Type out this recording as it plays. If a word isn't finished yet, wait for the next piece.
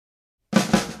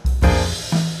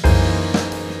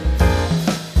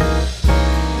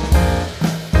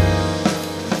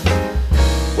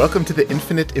Welcome to the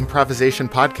Infinite Improvisation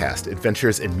Podcast,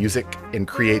 Adventures in Music and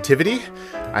Creativity.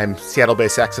 I'm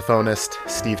Seattle-based saxophonist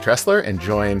Steve Tressler and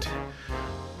joined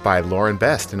by Lauren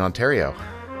Best in Ontario.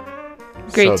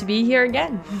 Great to be here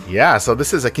again. Yeah, so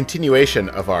this is a continuation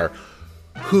of our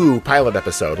Who pilot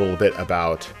episode, a little bit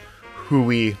about who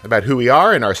we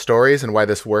are and our stories and why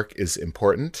this work is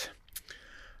important.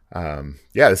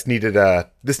 This needed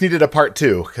a part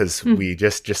two because we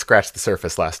just scratched the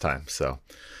surface last time. So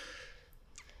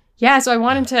I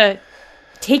wanted to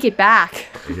take it back,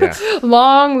 yeah.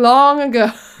 long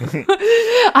ago,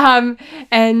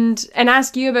 and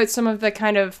ask you about some of the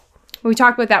kind of, we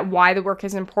talked about that, why the work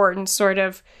is important, sort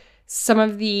of some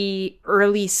of the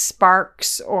early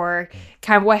sparks or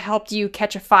kind of what helped you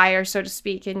catch a fire, so to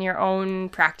speak, in your own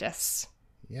practice.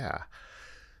 Yeah.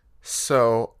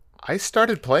 So I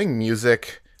started playing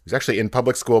music. It was actually in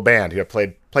public school band.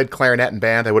 Played clarinet in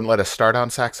band. They wouldn't let us start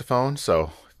on saxophone, so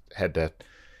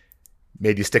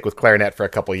made you stick with clarinet for a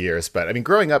couple years. But I mean,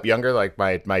 growing up younger, like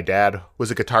my dad was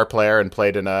a guitar player and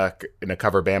played in a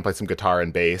cover band, played some guitar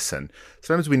and bass, and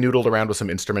sometimes we noodled around with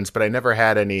some instruments, but I never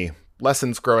had any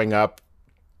lessons growing up.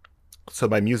 So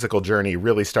my musical journey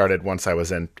really started once I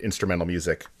was in instrumental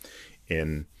music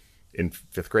in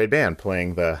fifth grade band,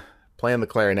 playing the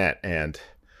clarinet. And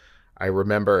I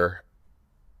remember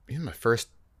in my first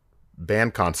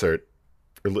band concert,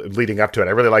 leading up to it,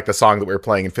 I really liked the song that we were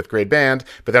playing in fifth grade band,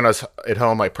 but then I was at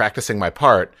home like practicing my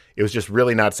part. It was just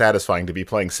really not satisfying to be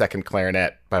playing second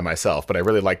clarinet by myself, but I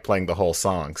really liked playing the whole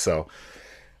song. So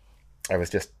I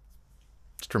was just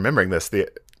remembering this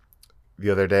the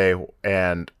other day,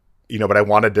 and but I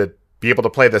wanted to be able to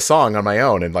play this song on my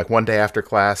own. And like one day after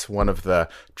class, one of the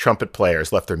trumpet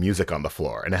players left their music on the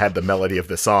floor, and it had the melody of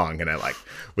the song, and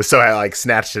I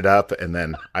snatched it up, and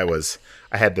then I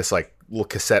had this like little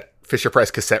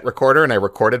Fisher-Price cassette recorder, and I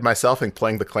recorded myself and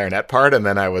playing the clarinet part, and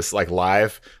then I was like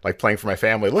live, like playing for my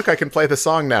family. Look, I can play the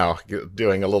song now,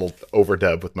 doing a little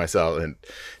overdub with myself, and it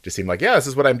just seemed like, yeah, this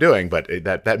is what I'm doing. But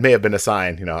that may have been a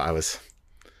sign, I was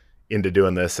into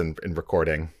doing this and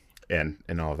recording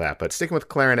and all of that. But sticking with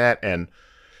clarinet and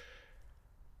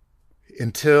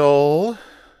until,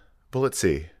 well, let's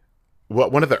see,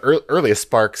 one of the earliest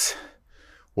sparks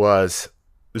was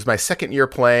my second year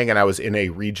playing, and I was in a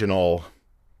regional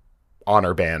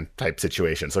honor band type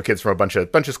situation. So kids from a bunch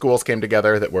of schools came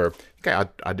together that were, I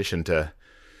auditioned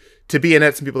to be in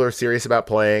it. Some people who were serious about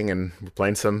playing and were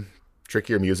playing some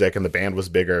trickier music, and the band was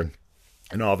bigger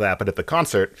and all of that. But at the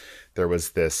concert, there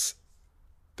was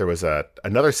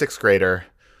another sixth grader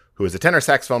who was a tenor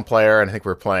saxophone player, and I think we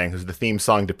were playing, who's the theme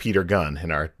song to Peter Gunn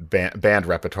in our band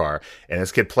repertoire. And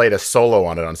this kid played a solo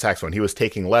on it on saxophone. He was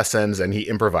taking lessons and he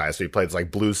improvised. So he played this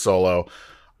like blues solo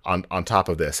on top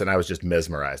of this, and I was just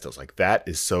mesmerized. I was like, that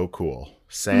is so cool.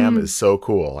 Sam is so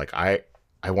cool. Like I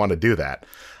want to do that.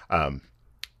 And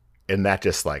that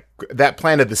just that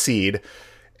planted the seed.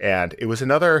 And it was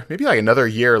another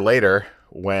year later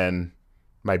when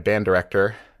my band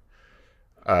director,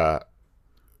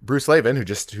 Bruce Lavin, who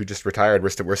just retired,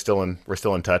 we're still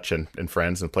in touch and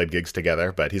friends and played gigs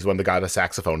together, but he's the one that got a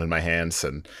saxophone in my hands,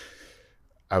 and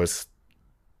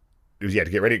to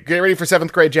get ready for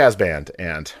seventh grade jazz band.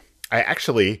 And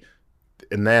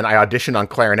then I auditioned on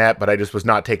clarinet, but I just was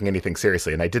not taking anything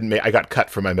seriously. And I got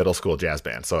cut from my middle school jazz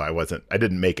band. So I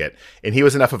didn't make it. And he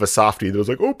was enough of a softie that was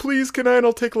like, oh, please, can I, and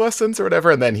I'll take lessons or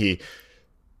whatever. And then he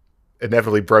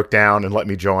inevitably broke down and let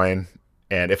me join.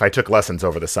 And if I took lessons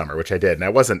over the summer, which I did, and I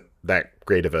wasn't that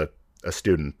great of a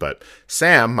student, but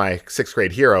Sam, my sixth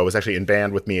grade hero, was actually in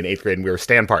band with me in eighth grade, and we were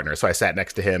stand partners. So I sat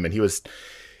next to him, and his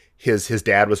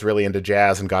dad was really into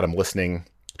jazz and got him listening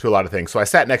to a lot of things. So I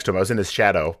sat next to him. I was in his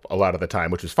shadow a lot of the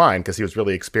time, which was fine because he was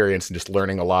really experienced and just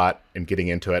learning a lot and getting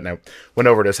into it. And I went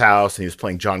over to his house, and he was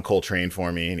playing John Coltrane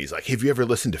for me. And he's like, have you ever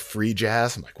listened to free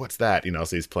jazz? I'm like, what's that?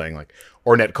 So he's playing like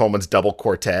Ornette Coleman's Double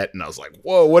Quartet. And I was like,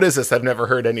 whoa, what is this? I've never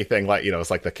heard anything like,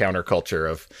 it's like the counterculture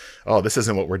of, oh, this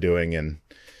isn't what we're doing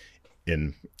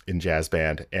in jazz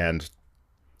band. And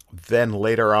then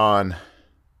later on,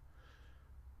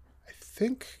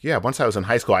 once I was in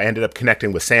high school, I ended up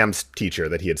connecting with Sam's teacher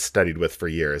that he had studied with for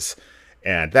years.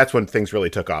 And that's when things really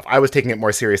took off. I was taking it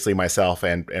more seriously myself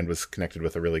and was connected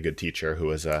with a really good teacher who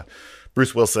was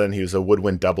Bruce Wilson. He was a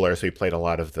woodwind doubler, so he played a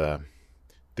lot of the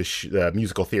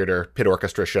musical theater, pit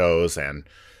orchestra shows and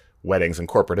weddings and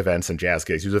corporate events and jazz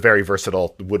gigs. He was a very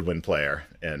versatile woodwind player.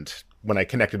 And when I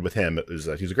connected with him, he was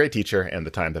a great teacher, and the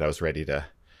time that I was ready to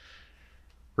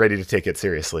take it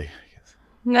seriously.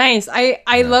 Nice.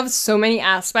 I love so many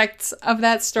aspects of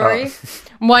that story.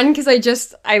 One, because I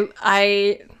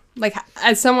like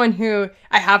as someone who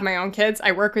I have my own kids,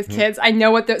 I work with kids, I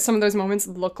know what some of those moments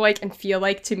look like and feel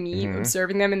like to me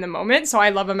observing them in the moment. So I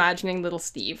love imagining little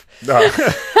Steve.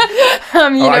 I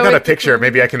got a picture.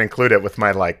 Maybe I can include it with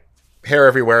my like hair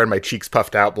everywhere and my cheeks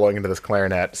puffed out blowing into this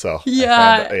clarinet. So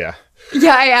yeah.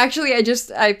 Yeah,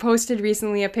 I posted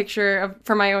recently a picture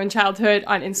from my own childhood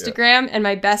on Instagram, and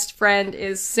my best friend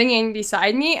is singing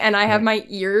beside me, and I have my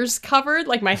ears covered,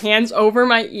 like my hands over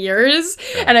my ears,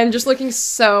 and I'm just looking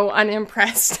so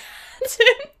unimpressed at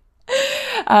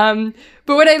him.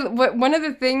 But one of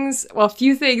the things, well, a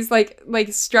few things like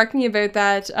struck me about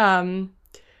that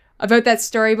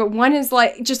story, but one is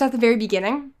like just at the very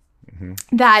beginning,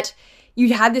 that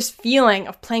you had this feeling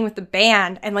of playing with the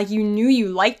band and like you knew you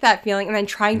liked that feeling and then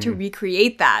trying to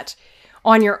recreate that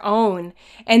on your own.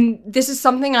 And this is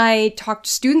something I talk to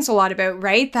students a lot about,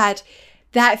 right?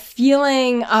 That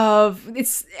feeling of,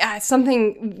 it's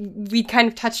something we kind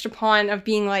of touched upon, of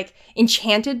being like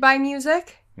enchanted by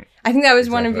music. I think that was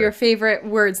one of your favorite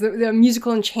words, the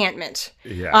musical enchantment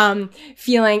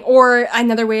feeling. Or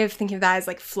another way of thinking of that is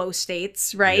like flow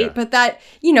states, right? Yeah. But that,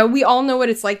 we all know what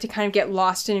it's like to kind of get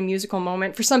lost in a musical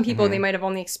moment. For some people, they might have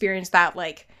only experienced that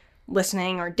like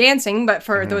listening or dancing. But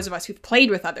for those of us who've played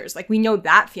with others, like we know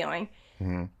that feeling.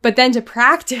 But then to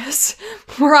practice,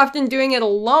 we're often doing it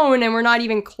alone and we're not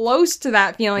even close to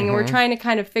that feeling. And we're trying to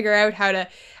kind of figure out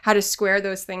how to square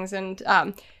those things. And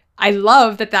I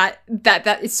love that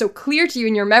is so clear to you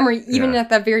in your memory, even at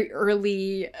that very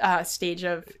early stage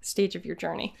of your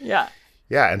journey. Yeah.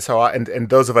 Yeah. And so, and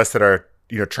those of us that are,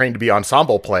 trained to be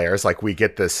ensemble players, like we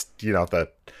get this, the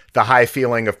high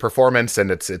feeling of performance, and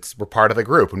we're part of the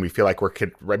group, and we feel like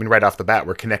right off the bat,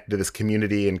 we're connected to this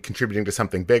community and contributing to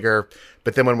something bigger.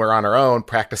 But then when we're on our own,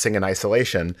 practicing in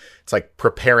isolation, it's like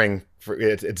preparing for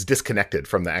it's disconnected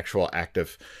from the actual act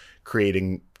of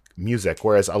creating music.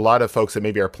 Whereas a lot of folks that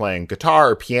maybe are playing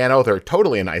guitar or piano, they're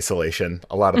totally in isolation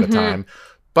a lot of the time,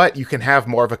 but you can have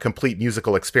more of a complete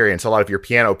musical experience. A lot of your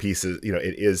piano pieces,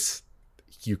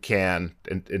 you can,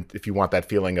 and if you want that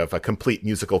feeling of a complete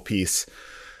musical piece,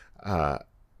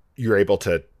 you're able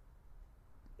to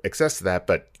access that,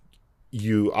 but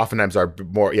you oftentimes are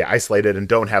more isolated and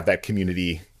don't have that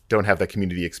community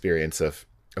experience of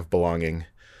belonging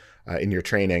in your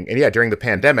training. And during the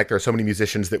pandemic, there are so many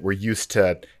musicians that were used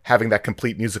to having that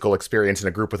complete musical experience in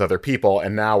a group with other people,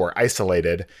 and now we're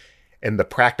isolated, and the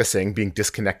practicing being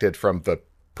disconnected from the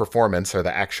performance or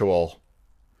the actual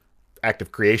act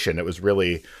of creation. It was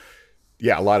really,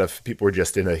 a lot of people were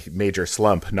just in a major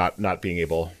slump, not being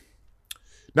able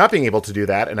to do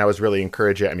that. And I was really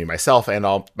encouraging, myself and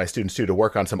all my students too, to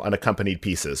work on some unaccompanied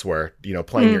pieces where,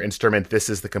 playing your instrument, this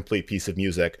is the complete piece of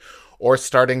music, or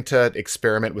starting to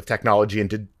experiment with technology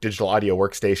and digital audio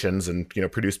workstations and,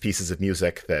 produce pieces of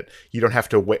music that you don't have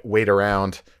to wait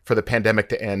around for the pandemic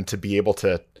to end to be able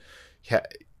to,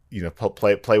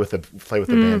 play with the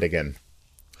band again.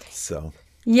 So.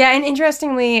 Yeah. And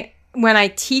interestingly, when I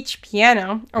teach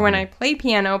piano or when I play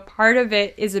piano, part of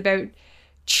it is about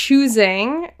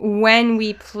choosing when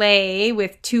we play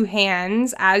with two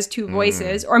hands as two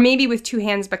voices, or maybe with two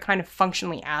hands but kind of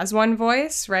functionally as one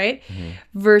voice, right?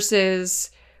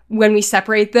 Versus when we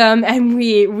separate them and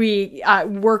we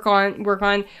work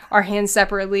on our hands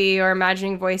separately or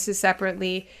imagining voices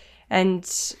separately. And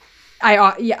I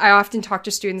often talk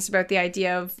to students about the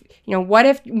idea of, what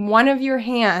if one of your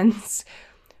hands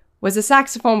was a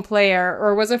saxophone player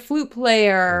or was a flute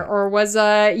player or was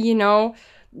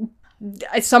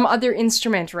some other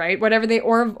instrument, right? Whatever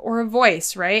or a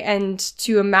voice, right? And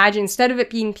to imagine, instead of it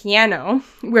being piano,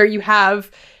 where you have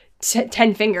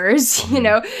 10 fingers,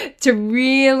 to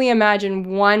really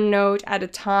imagine one note at a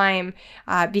time,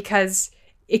 because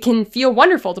it can feel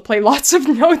wonderful to play lots of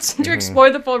notes and to explore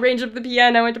the full range of the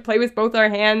piano and to play with both our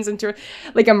hands and to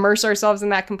like immerse ourselves in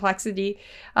that complexity.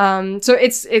 So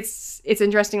it's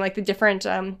interesting, like the different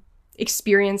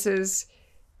experiences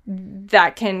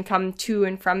that can come to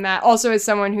and from that. Also, as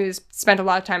someone who's spent a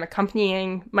lot of time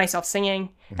accompanying myself singing,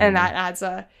 and that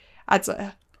adds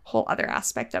a whole other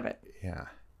aspect of it. Yeah.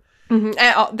 And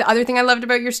the other thing I loved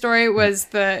about your story was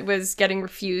getting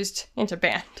refused into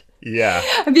band. Yeah.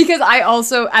 Because I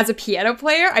also, as a piano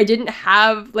player, I didn't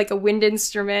have like a wind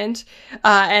instrument,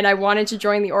 and I wanted to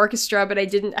join the orchestra, but I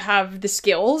didn't have the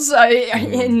skills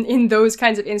in those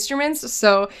kinds of instruments.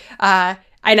 So,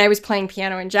 and I was playing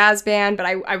piano in jazz band, but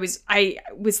I was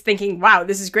thinking, wow,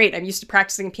 this is great. I'm used to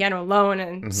practicing piano alone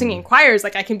and singing choirs.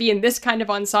 Like I can be in this kind of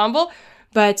ensemble.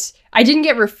 but I didn't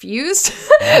get refused.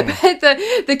 But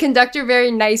the conductor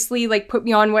very nicely like put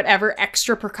me on whatever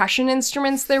extra percussion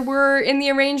instruments there were in the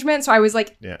arrangement. So I was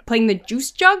like playing the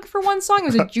juice jug for one song. It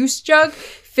was a juice jug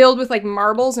filled with like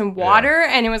marbles and water,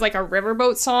 and it was like a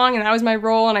riverboat song, and that was my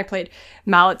role. And I played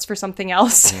mallets for something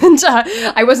else. And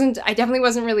I definitely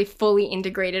wasn't really fully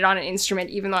integrated on an instrument,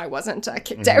 even though I wasn't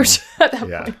kicked out at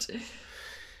that point.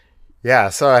 Yeah,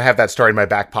 so I have that story in my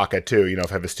back pocket too. You know,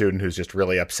 if I have a student who's just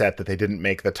really upset that they didn't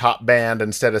make the top band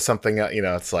instead of something, you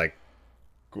know, it's like,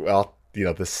 well, you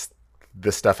know, this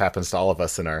stuff happens to all of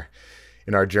us in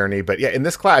our journey. But yeah, in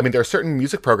this class, I mean, there are certain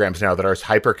music programs now that are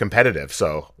hyper competitive.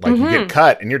 So like you get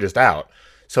cut and you're just out.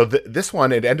 So this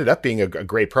one, it ended up being a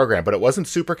great program, but it wasn't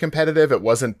super competitive. It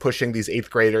wasn't pushing these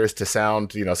 8th graders to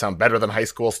sound better than high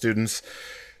school students.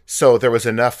 So there was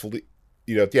enough.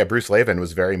 Bruce Lavin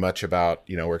was very much about,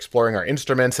 we're exploring our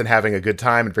instruments and having a good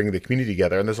time and bringing the community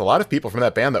together. And there's a lot of people from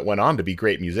that band that went on to be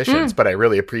great musicians, but I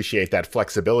really appreciate that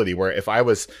flexibility where if I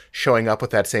was showing up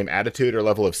with that same attitude or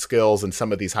level of skills in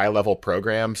some of these high level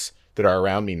programs that are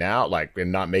around me now, like,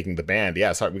 and not making the band,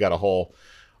 we got a whole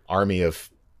army of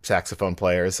saxophone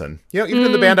players. And, even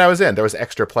in the band I was in, there was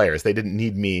extra players. They didn't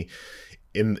need me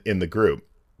in the group,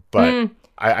 but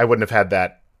I wouldn't have had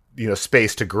that,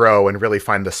 space to grow and really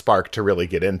find the spark to really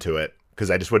get into it,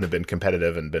 because I just wouldn't have been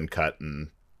competitive and been cut, and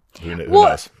who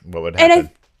knows what would happen. And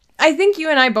I think you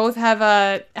and I both have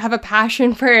a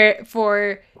passion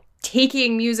for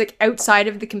taking music outside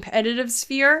of the competitive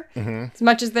sphere. As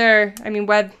much as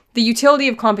the utility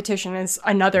of competition is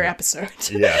another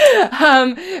episode.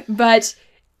 Yeah. But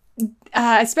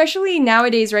especially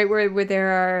nowadays, right, where there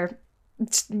are,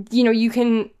 you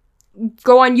can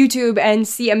go on YouTube and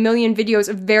see a million videos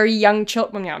of very young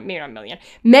children, well, maybe not a million,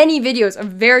 many videos of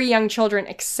very young children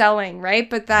excelling, right?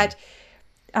 But that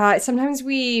sometimes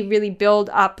we really build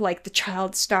up like the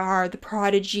child star, the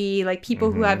prodigy, like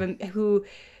people who have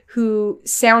who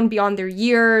sound beyond their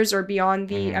years or beyond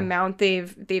the amount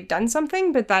they've done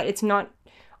something, but that it's not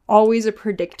always a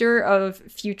predictor of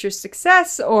future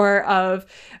success or of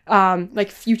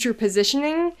like future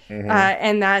positioning,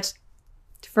 and that.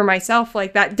 For myself,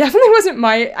 like that definitely wasn't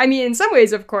in some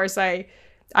ways, of course, I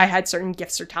had certain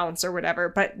gifts or talents or whatever,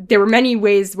 but there were many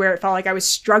ways where it felt like I was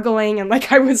struggling and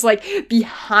like I was like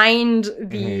behind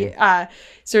the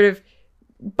sort of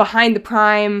behind the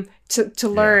prime to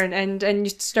learn. And you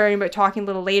started about talking a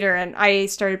little later, and I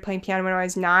started playing piano when I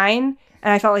was 9,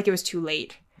 and I felt like it was too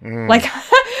late. Like,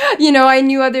 I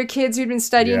knew other kids who'd been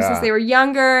studying since they were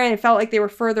younger, and it felt like they were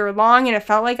further along, and it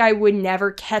felt like I would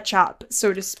never catch up,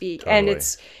 so to speak. Totally. And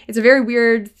it's a very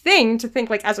weird thing to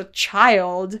think, like, as a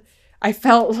child, I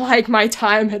felt like my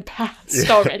time had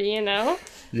passed already,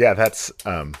 Yeah, that's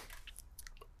so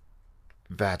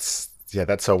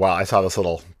wild. I saw this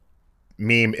little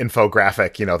meme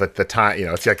infographic, that the time,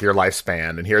 it's like your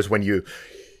lifespan, and here's when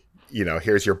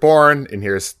here's you're born, and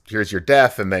here's your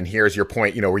death, and then here's your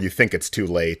point, where you think it's too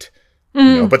late.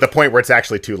 But the point where it's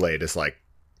actually too late is like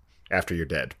after you're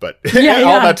dead. But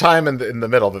all that time in the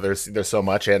middle, that there's so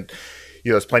much, and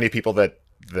there's plenty of people that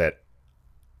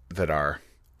are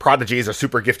prodigies or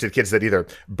super gifted kids that either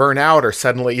burn out or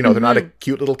suddenly, they're not a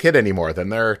cute little kid anymore. Then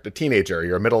they're a teenager,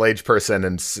 you're a middle-aged person,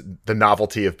 and the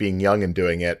novelty of being young and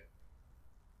doing it.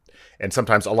 And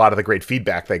sometimes a lot of the great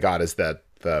feedback they got is that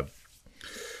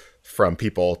from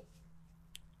people,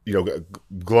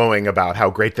 glowing about how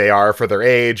great they are for their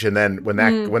age. And then when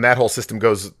that whole system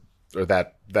goes, or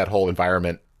that whole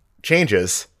environment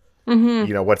changes,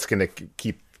 what's going to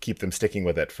keep them sticking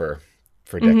with it for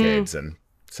decades. And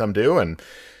some do, and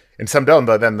some don't.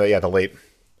 But then the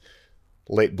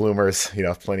late bloomers,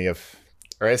 plenty of,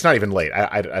 or it's not even late.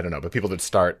 I don't know, but people that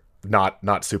start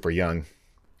not super young.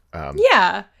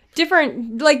 Many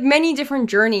different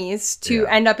journeys to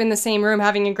end up in the same room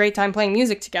having a great time playing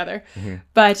music together.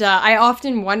 But I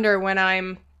often wonder when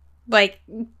I'm like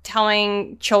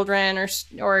telling children or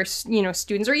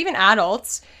students or even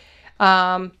adults,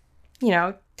 telling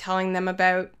them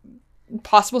about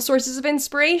possible sources of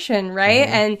inspiration, right?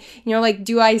 And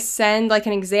do I send like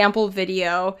an example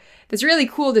video that's really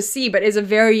cool to see, but is a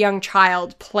very young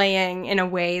child playing in a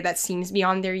way that seems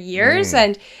beyond their years,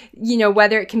 and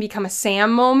whether it can become a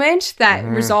Sam moment that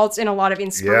results in a lot of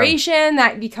inspiration,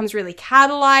 that becomes really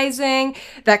catalyzing,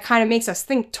 that kind of makes us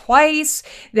think twice,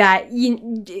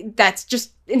 that's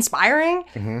just inspiring.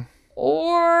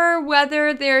 Or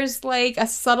whether there's like a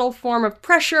subtle form of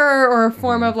pressure or a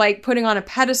form of like putting on a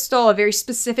pedestal a very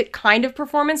specific kind of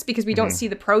performance because we don't see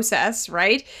the process,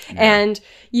 right? And,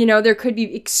 there could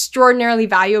be extraordinarily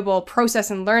valuable process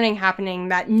and learning happening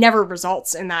that never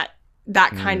results in that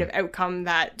that kind of outcome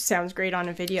that sounds great on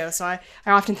a video. So I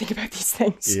often think about these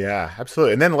things. Yeah,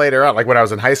 absolutely. And then later on, like when I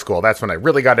was in high school, that's when I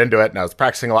really got into it and I was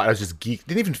practicing a lot. I was just geek.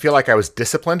 Didn't even feel like I was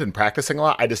disciplined and practicing a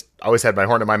lot. I just always had my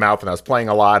horn in my mouth and I was playing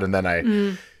a lot. And then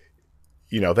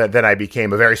then I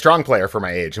became a very strong player for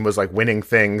my age and was like winning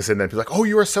things. And then people like, oh,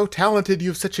 you are so talented. You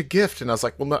have such a gift. And I was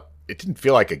like, well, no, it didn't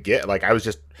feel like a gift. Like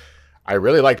I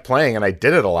really liked playing and I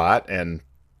did it a lot and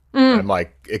I'm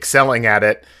like excelling at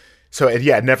it. So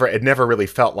it never really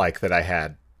felt like that I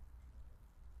had,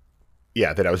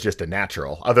 that I was just a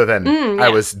natural, other than I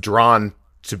was drawn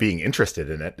to being interested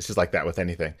in it. It's just like that with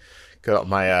anything. Good old,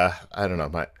 my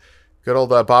good old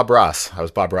Bob Ross. I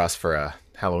was Bob Ross for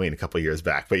Halloween a couple of years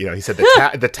back, but he said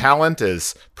the talent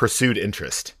is pursued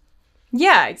interest.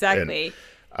 Yeah, exactly.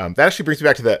 And, that actually brings me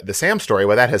back to the Sam story.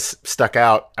 Why that has stuck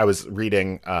out. I was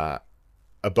reading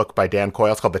a book by Dan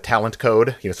Coyle. It's called The Talent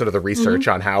Code, sort of the research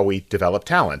on how we develop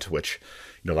talent, which,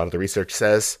 a lot of the research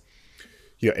says,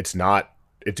 there's not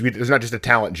just a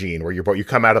talent gene where you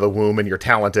come out of the womb and you're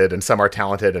talented and some are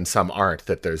talented and some aren't,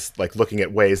 that there's like looking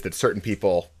at ways that certain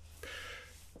people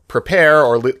prepare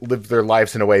or live their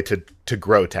lives in a way to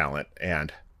grow talent.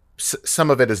 And some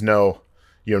of it is no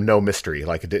mystery,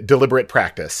 like a deliberate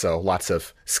practice. So lots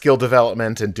of skill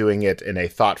development and doing it in a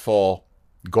thoughtful,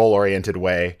 goal-oriented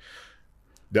way.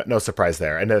 No surprise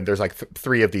there. And then there's like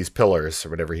three of these pillars or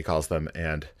whatever he calls them.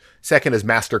 And second is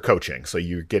master coaching. So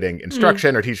you're getting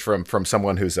instruction or teach from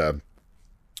someone who's a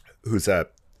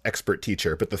expert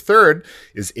teacher. But the third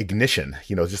is ignition,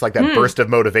 just like that burst of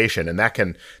motivation. And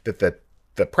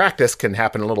the practice can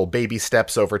happen in little baby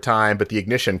steps over time, but the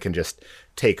ignition can just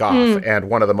take off. And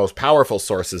one of the most powerful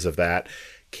sources of that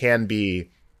can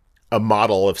be a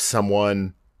model of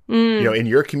someone in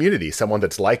your community, someone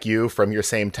that's like you from your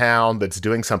same town that's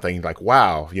doing something like,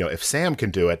 wow, if Sam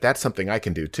can do it, that's something I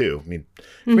can do too. I mean,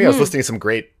 for me, I was listening to some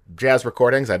great jazz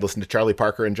recordings. I'd listened to Charlie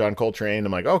Parker and John Coltrane.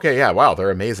 I'm like, okay, yeah, wow,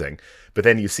 they're amazing. But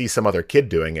then you see some other kid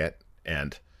doing it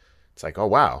and it's like, oh,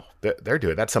 wow, they're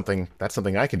doing it. That's something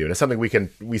I can do. And it's something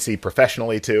we see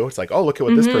professionally too. It's like, oh, look at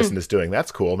what this person is doing.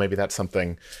 That's cool. Maybe that's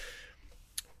something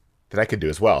that I could do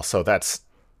as well. So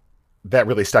that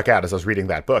really stuck out as I was reading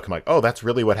that book. I'm like, oh, that's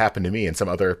really what happened to me in some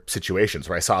other situations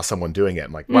where I saw someone doing it.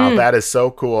 I'm like, wow, that is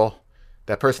so cool.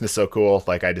 That person is so cool.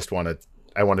 Like, I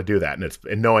want to do that.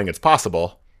 And knowing it's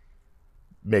possible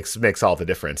makes all the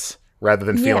difference, rather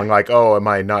than feeling like, oh, am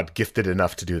I not gifted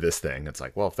enough to do this thing? It's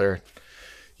like, well, if they're,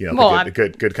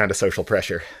 the good kind of social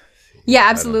pressure. Yeah,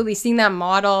 absolutely. Seeing that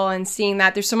model and seeing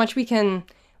that there's so much we can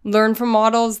learn from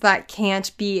models that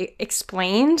can't be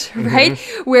explained, right?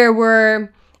 Where we're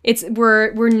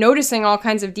noticing all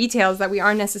kinds of details that we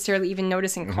aren't necessarily even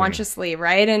noticing consciously,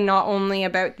 right? And not only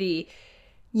about the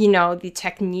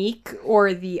technique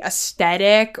or the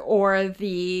aesthetic or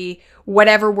the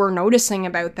whatever we're noticing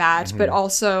about that, but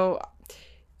also,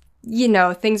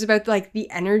 things about like the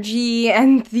energy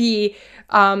and the,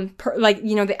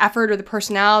 the effort or the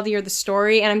personality or the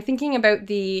story. And I'm thinking about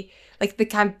the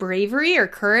kind of bravery or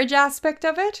courage aspect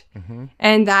of it.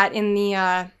 And that in the,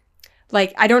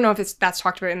 I don't know if that's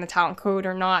talked about in the talent code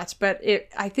or not, but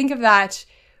I think of that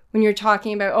when you're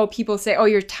talking about, people say, oh,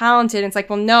 you're talented. And it's like,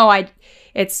 well, no,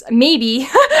 it's maybe,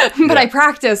 but I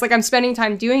practice, like I'm spending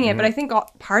time doing it. But I think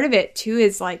part of it too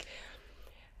is like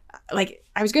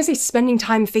I was going to say spending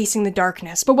time facing the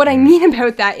darkness. But what I mean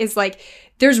about that is like,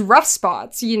 there's rough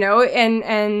spots,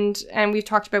 and we've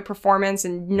talked about performance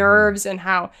and nerves and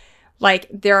how, like,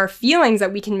 there are feelings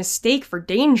that we can mistake for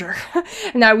danger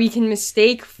and that we can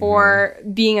mistake for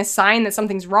being a sign that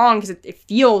something's wrong because it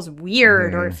feels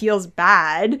weird or it feels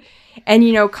bad.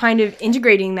 And, kind of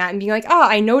integrating that and being like, oh,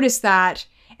 I noticed that.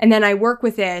 And then I work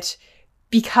with it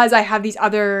because I have these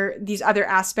other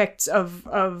aspects of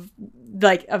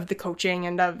the coaching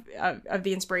and of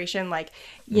the inspiration,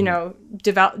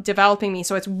 developing me.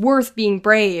 So it's worth being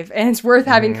brave and it's worth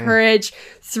having courage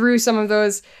through some of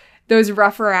those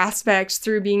rougher aspects,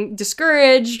 through being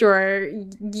discouraged or,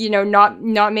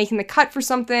 not making the cut for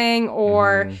something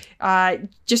or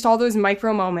just all those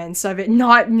micro moments of it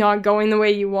not going the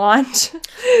way you want,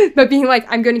 but being like,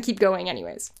 I'm going to keep going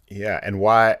anyways. Yeah. And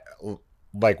why,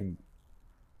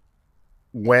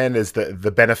 when is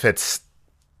the benefits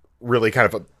really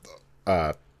kind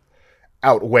of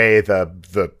outweigh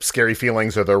the scary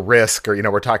feelings or the risk, or,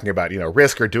 we're talking about,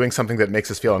 risk or doing something that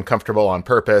makes us feel uncomfortable on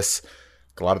purpose.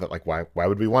 A lot of it, like, why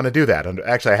would we want to do that? And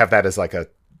actually I have that as like a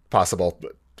possible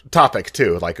topic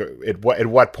too. Like at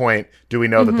what point do we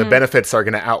know that the benefits are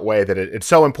going to outweigh that it's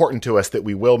so important to us that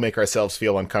we will make ourselves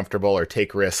feel uncomfortable or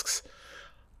take risks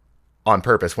on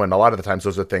purpose, when a lot of the times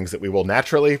those are things that we will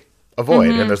naturally avoid.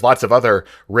 And there's lots of other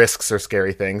risks or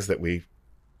scary things that we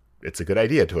it's a good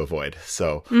idea to avoid.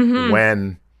 So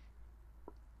when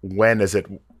is it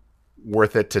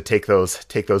worth it to take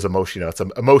those emotional, it's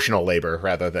emotional labor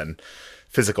rather than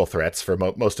physical threats for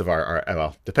most of our,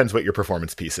 well, depends what your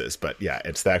performance piece is, but yeah,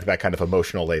 it's that kind of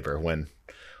emotional labor when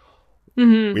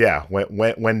and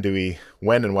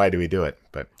why do we do it?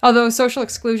 But although social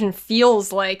exclusion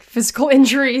feels like physical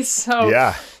injury, so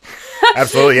yeah,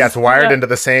 absolutely. Yeah, it's wired into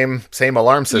the same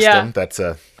alarm system. That's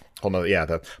a whole nother,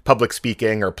 the public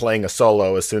speaking or playing a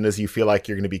solo. As soon as you feel like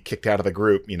you're going to be kicked out of the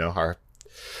group,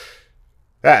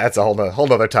 that's a whole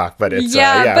nother talk. But it's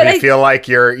I feel like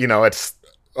you're, it's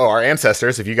our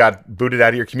ancestors. If you got booted out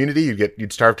of your community,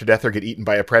 you'd starve to death or get eaten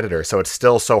by a predator. So it's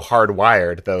still so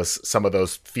hardwired. Some of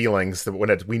those feelings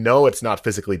that we know it's not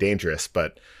physically dangerous,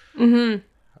 but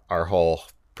our whole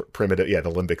primitive,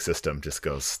 the limbic system just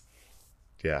goes,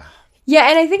 Yeah,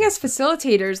 and I think as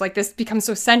facilitators, like this becomes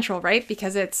so central, right?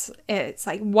 Because it's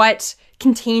like what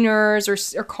containers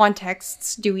or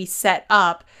contexts do we set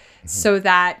up so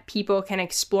that people can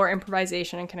explore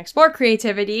improvisation and can explore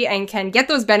creativity and can get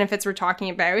those benefits we're talking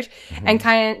about and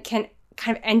can kind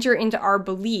of enter into our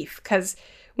belief. Because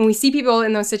when we see people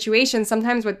in those situations,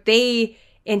 sometimes what they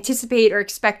anticipate or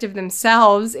expect of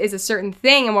themselves is a certain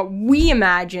thing, and what we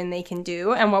imagine they can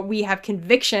do and what we have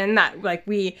conviction that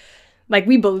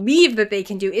we believe that they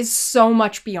can do is so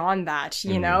much beyond that,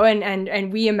 you know,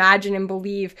 and we imagine and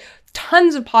believe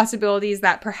tons of possibilities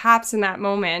that perhaps in that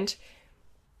moment,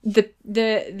 the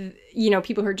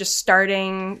people who are just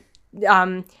starting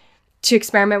to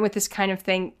experiment with this kind of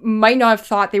thing might not have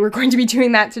thought they were going to be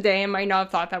doing that today and might not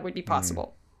have thought that would be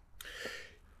possible.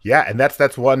 Yeah, and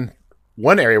that's one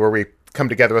area where we come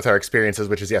together with our experiences,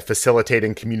 which is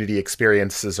facilitating community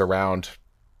experiences around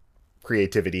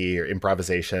creativity or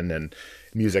improvisation and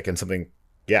music and something.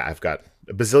 Yeah, I've got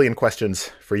a bazillion questions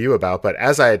for you about, but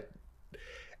as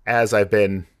I've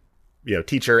been,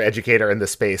 teacher, educator in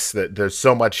this space, that there's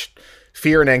so much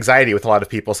fear and anxiety with a lot of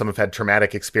people. Some have had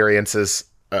traumatic experiences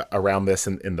around this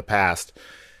in the past,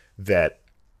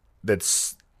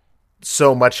 that's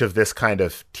so much of this kind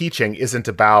of teaching isn't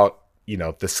about,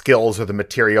 the skills or the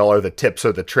material or the tips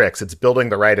or the tricks. It's building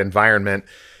the right environment.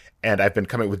 And I've been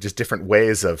coming with just different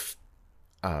ways of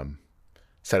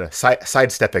sort of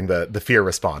sidestepping the fear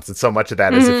response. And so much of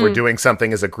that is if we're doing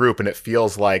something as a group and it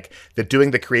feels like that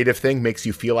doing the creative thing makes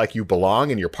you feel like you belong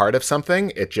and you're part of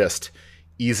something, it just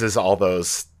eases all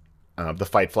those, the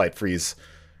fight, flight, freeze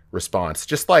response.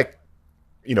 Just like,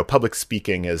 public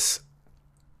speaking is,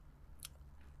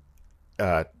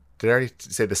 did I already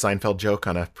say the Seinfeld joke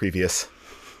on a previous...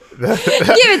 Give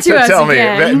it to us Tell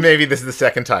again. me, maybe this is the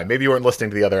second time. Maybe you weren't listening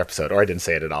to the other episode, or I didn't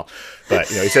say it at all. But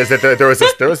he says that there's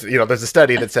a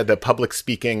study that said that public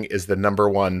speaking is the number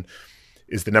one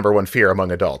fear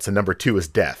among adults, and number 2 is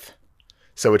death.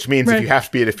 So, which means if you have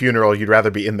to be at a funeral, you'd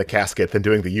rather be in the casket than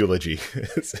doing the eulogy.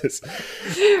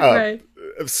 Right.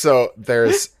 So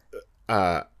there's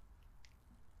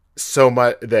so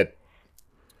much that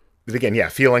again,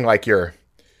 feeling like you're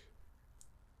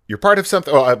part of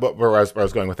something. Where I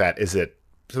was going with that is it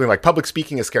something like public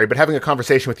speaking is scary, but having a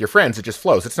conversation with your friends, it just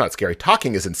flows. It's not scary.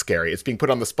 Talking isn't scary. It's being put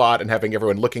on the spot and having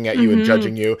everyone looking at you and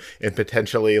judging you and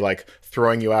potentially like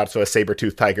throwing you out so a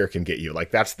saber-toothed tiger can get you.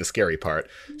 Like that's the scary part.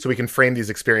 So we can frame these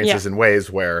experiences in ways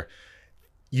where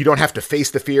you don't have to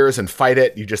face the fears and fight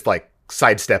it. You just like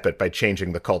sidestep it by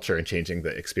changing the culture and changing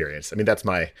the experience. I mean, that's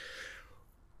one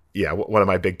of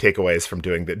my big takeaways from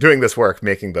doing this work,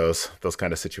 making those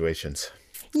kind of situations.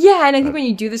 Yeah, and I think when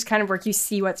you do this kind of work, you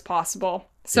see what's possible.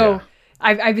 So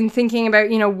I've been thinking about,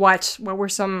 what were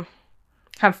some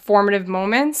kind of formative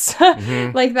moments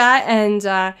like that.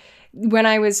 And when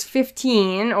I was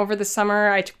 15, over the summer,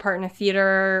 I took part in a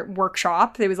theater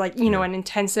workshop. It was like, an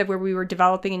intensive where we were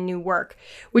developing a new work,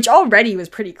 which already was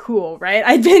pretty cool, right?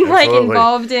 I'd been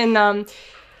involved in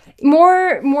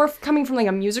more coming from like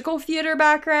a musical theater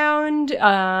background.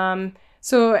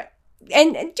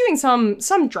 And doing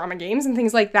some drama games and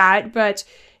things like that, but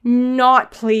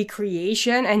not play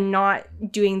creation and not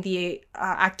doing the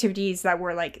activities that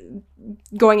were like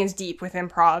going as deep with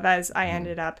improv as I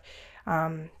ended up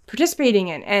participating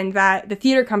in. And that the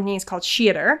theater company is called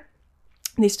Sheater.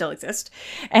 They still exist.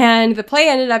 And the play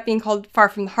ended up being called Far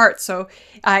From the Heart. So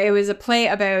it was a play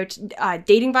about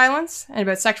dating violence and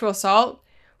about sexual assault,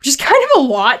 which is kind of a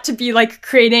lot to be like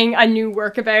creating a new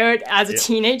work about as a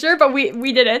teenager, but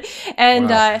we did it. And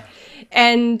wow.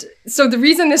 And so the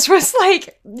reason this was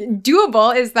like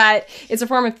doable is that it's a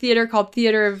form of theater called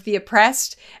Theater of the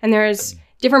Oppressed, and there's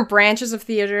different branches of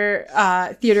theater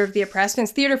of the oppressed, and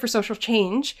it's theater for social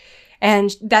change.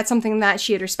 And that's something that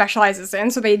Sheater specializes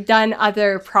in. So they'd done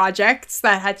other projects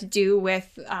that had to do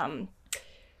with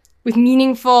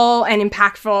meaningful and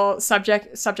impactful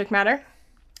subject matter.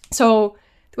 So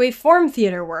the way form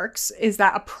theater works is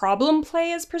that a problem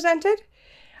play is presented.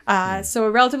 So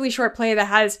a relatively short play that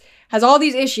has all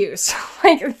these issues,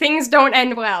 like things don't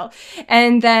end well.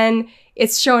 And then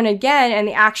it's shown again and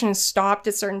the action is stopped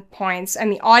at certain points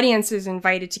and the audience is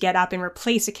invited to get up and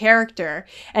replace a character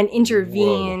and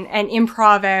intervene and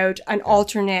improv out an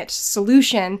alternate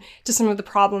solution to some of the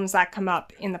problems that come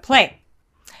up in the play.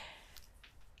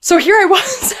 So here I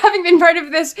was, having been part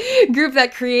of this group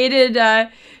that created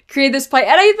this play,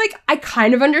 and I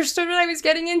kind of understood what I was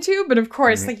getting into, but of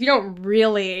course, like, you don't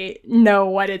really know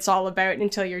what it's all about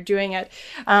until you're doing it.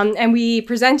 And we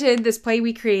presented this play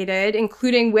we created,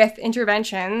 including with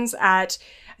interventions at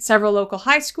several local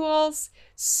high schools.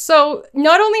 So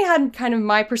not only had kind of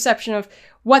my perception of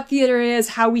what theater is,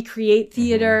 how we create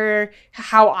theater,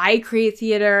 how I create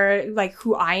theater, like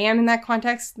who I am in that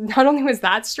context, not only was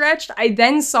that stretched, I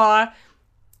then saw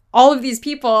all of these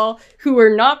people who were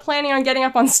not planning on getting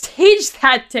up on stage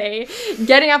that day,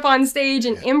 getting up on stage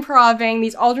and improving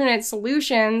these alternate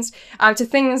solutions to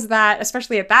things that,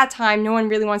 especially at that time, no one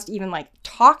really wants to even like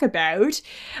talk about.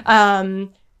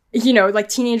 You know, like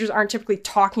teenagers aren't typically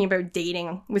talking about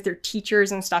dating with their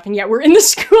teachers and stuff. And yet we're in the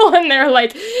school and they're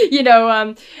like, you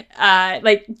know,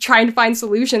 like trying to find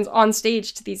solutions on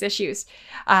stage to these issues.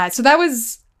 So that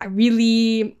was a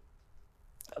really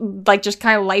like just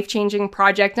kind of life-changing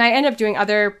project. And I ended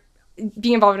up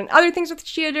being involved in other things with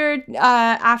theater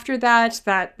after that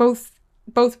both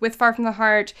with Far From the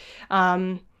Heart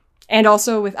and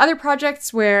also with other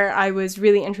projects where I was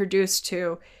really introduced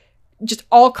to just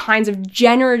all kinds of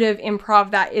generative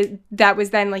improv that was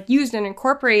then like used and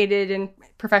incorporated in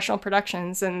professional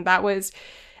productions. And that was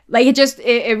like,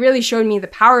 it really showed me the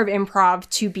power of improv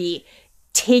to be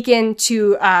taken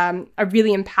to a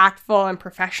really impactful and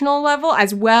professional level,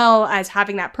 as well as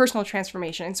having that personal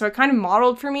transformation. And so it kind of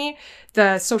modeled for me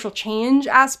the social change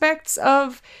aspects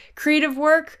of creative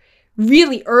work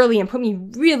really early and put me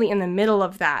really in the middle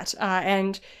of that.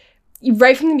 And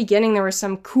right from the beginning, there were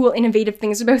some cool, innovative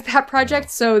things about that project.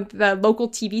 So the local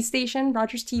TV station,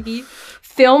 Rogers TV,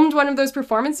 filmed one of those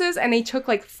performances and they took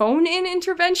like phone-in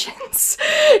interventions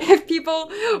if people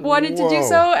wanted to do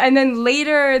so. And then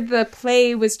later the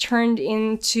play was turned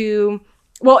into,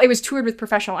 well, it was toured with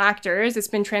professional actors. It's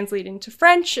been translated into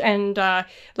French and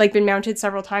like been mounted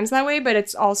several times that way, but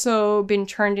it's also been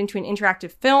turned into an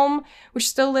interactive film, which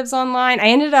still lives online. I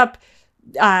ended up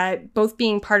both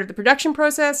being part of the production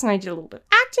process, and I did a little bit of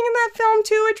acting in that film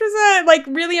too, which was a like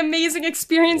really amazing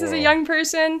experience as a young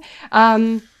person.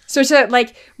 So to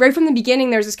like right from the beginning,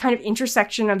 there's this kind of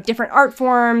intersection of different art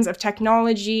forms, of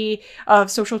technology, of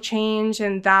social change,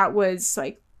 and that was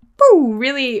like,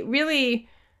 really, really.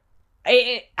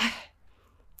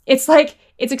 It's like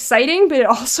it's exciting, but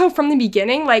also from the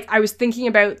beginning, like I was thinking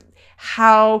about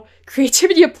how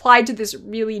creativity applied to this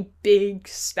really big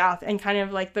stuff and kind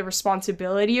of like the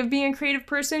responsibility of being a creative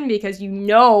person, because you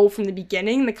know from the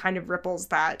beginning the kind of ripples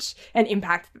that and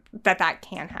impact that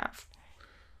can have.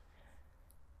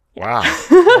 Wow.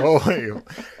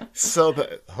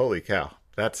 Holy cow.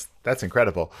 That's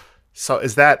incredible. So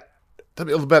is that tell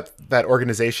me a little bit that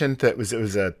organization that it was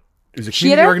a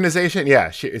community organization?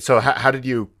 Yeah. So how did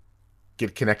you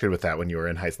get connected with that when you were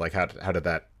in high school? Like how did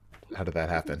that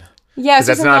happen? Yeah, so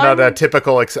that's not a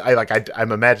typical.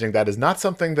 I'm imagining that is not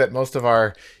something that most of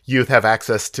our youth have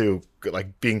access to,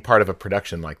 like being part of a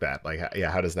production like that. Like,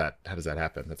 yeah, how does that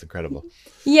happen? That's incredible.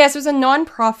 Yeah, so it was a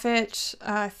nonprofit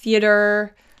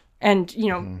theater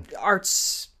and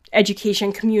arts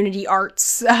education, community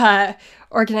arts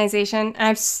organization.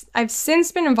 And I've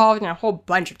since been involved in a whole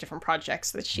bunch of different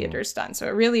projects that theater's done. So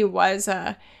it really was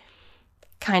a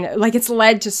kind of like it's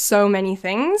led to so many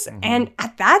things. And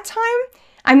at that time,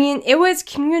 I mean, it was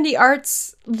community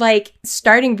arts, like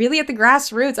starting really at the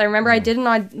grassroots. I remember I did an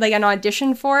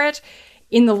audition for it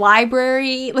in the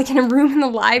library, like in a room in the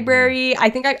library.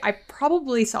 I think I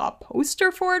probably saw a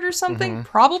poster for it or something,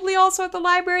 probably also at the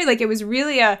library. Like it was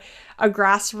really a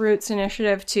grassroots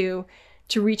initiative to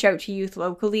reach out to youth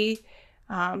locally,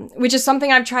 which is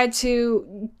something I've tried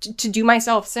to do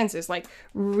myself since, is like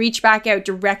reach back out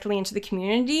directly into the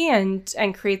community and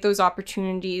create those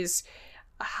opportunities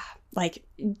like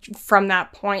from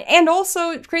that point, and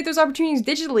also create those opportunities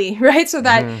digitally, right? So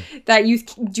that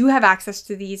youth do have access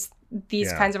to these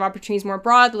kinds of opportunities more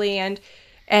broadly. And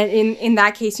in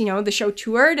that case, the show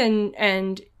toured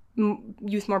and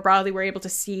youth more broadly were able to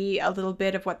see a little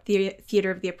bit of what the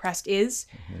theater of the oppressed is.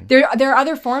 There are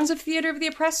other forms of theater of the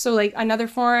oppressed. So like another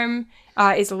form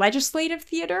is legislative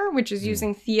theater, which is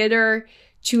using theater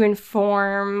to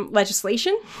inform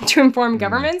legislation, to inform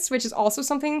governments, which is also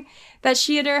something that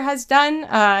Theatre has done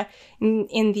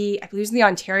in the, I believe, the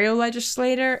Ontario the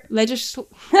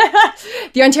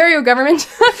Ontario government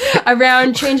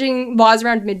around changing laws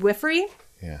around midwifery.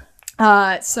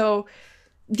 Yeah. So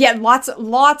yeah,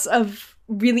 lots of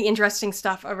really interesting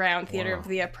stuff around Theatre of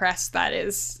the Oppressed that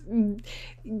is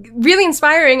really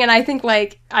inspiring, and I think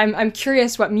like I'm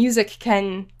curious what music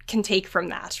can take from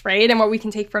that, right? And what we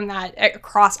can take from that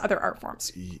across other art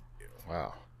forms.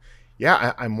 Wow.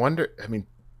 Yeah, I'm wondering, I mean,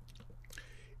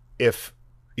 if,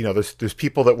 you know, there's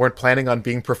people that weren't planning on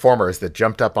being performers that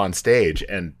jumped up on stage,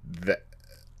 and that,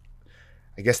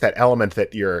 I guess that element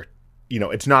that you're, you know,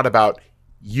 it's not about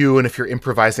you, and if you're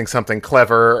improvising something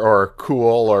clever or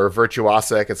cool or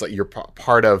virtuosic, it's like you're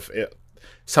part of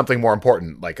something more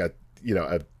important, like a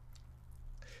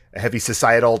heavy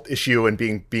societal issue, and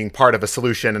being part of a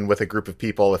solution and with a group of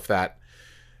people, if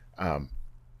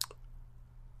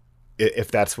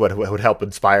that's what would help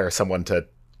inspire someone to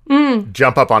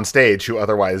jump up on stage who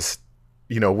otherwise,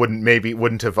 you know,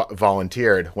 wouldn't have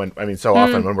volunteered. When, I mean, so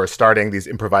often when we're starting these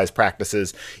improvised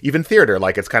practices, even theater,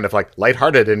 like it's kind of like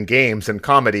lighthearted in games and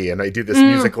comedy, and I do this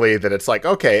musically, that it's like,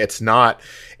 okay, it's not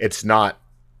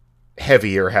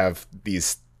heavy or have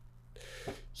these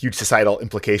huge societal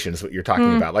implications, what you're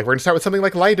talking about. Like, we're gonna start with something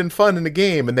like light and fun in a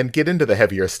game, and then get into the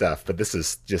heavier stuff. But this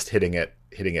is just hitting it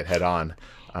head on.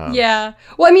 Yeah.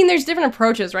 Well, I mean, there's different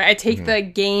approaches, right? I take the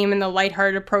game and the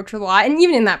lighthearted approach a lot, and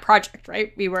even in that project,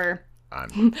 right? We were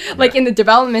like in the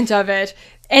development of it,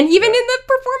 and even in the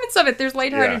performance of it, there's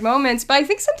lighthearted moments. But I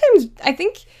think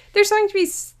there's something to be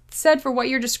said for what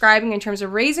you're describing in terms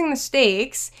of raising the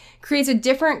stakes creates a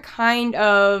different kind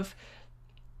of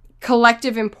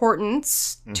collective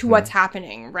importance to what's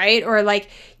happening, right? Or like,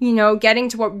 you know, getting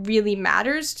to what really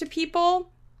matters to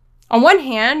people. On one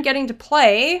hand, getting to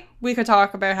play, we could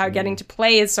talk about how getting to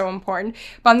play is so important.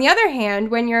 But on the other hand,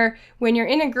 when you're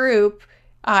in a group,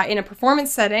 in a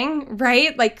performance setting,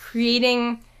 right? Like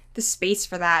creating the space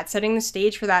for that, setting the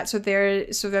stage for that, so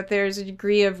that there's a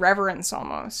degree of reverence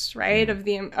almost, right? Of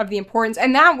the importance.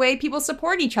 And that way people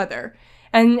support each other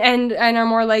and are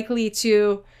more likely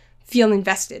to feel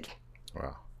invested.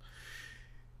 Wow.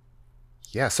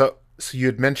 Yeah. So you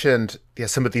had mentioned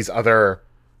some of these other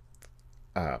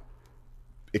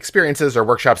experiences or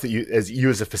workshops that you as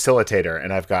a facilitator,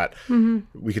 and I've got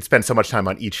we could spend so much time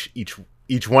on each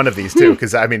one of these too,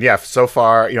 because I mean, so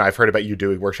far, you know, I've heard about you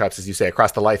doing workshops, as you say,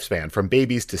 across the lifespan, from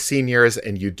babies to seniors,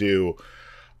 and you do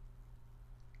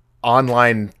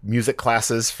online music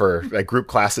classes for group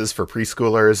classes for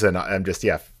preschoolers, and I'm just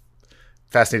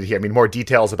fascinated to hear, I mean, more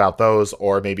details about those,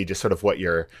 or maybe just sort of what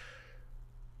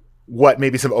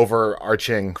maybe some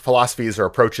overarching philosophies or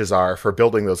approaches are for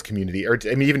building those community, or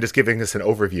I mean, even just giving us an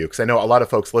overview, because I know a lot of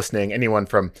folks listening, anyone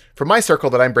from my circle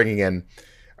that I'm bringing in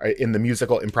the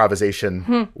musical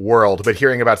improvisation world, but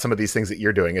hearing about some of these things that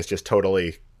you're doing is just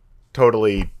totally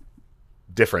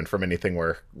different from anything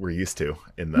we're used to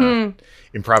in the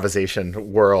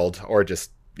improvisation world, or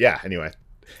just anyway.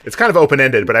 It's kind of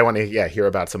open-ended, but I want to hear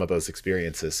about some of those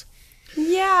experiences.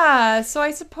 Yeah, so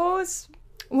I suppose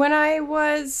when I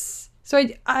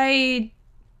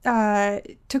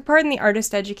took part in the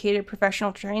Artist Educated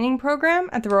Professional Training Program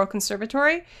at the Royal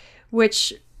Conservatory,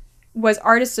 which was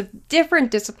artists of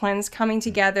different disciplines coming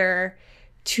together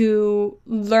to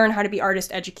learn how to be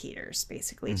artist educators,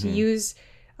 basically, to use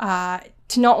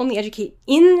to not only educate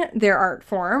in their art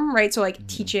form, right? So like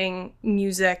teaching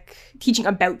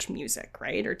about music,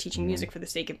 right? Or teaching music for the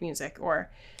sake of music,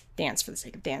 or dance for the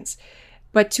sake of dance,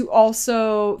 but to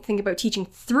also think about teaching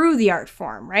through the art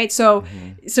form, right? So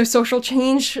social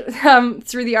change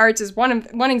through the arts is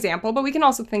one example, but we can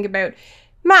also think about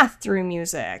math through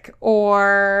music,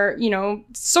 or, you know,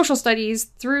 social studies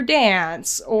through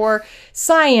dance, or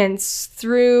science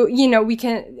through, you know, we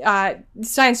can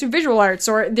science through visual arts,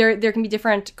 or there can be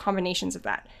different combinations of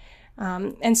that.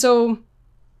 And so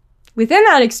within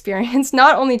that experience,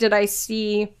 not only did I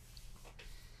see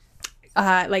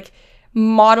like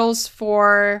models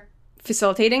for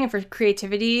facilitating and for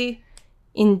creativity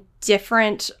in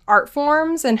different art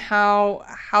forms and how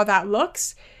that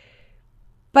looks,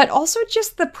 but also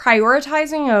just the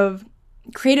prioritizing of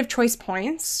creative choice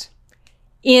points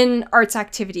in arts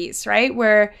activities, right?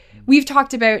 Where we've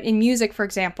talked about in music, for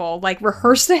example, like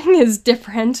rehearsing is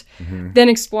different than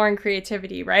exploring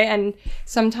creativity, right? And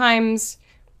sometimes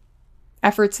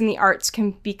efforts in the arts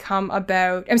can become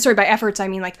about, by efforts, I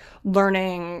mean like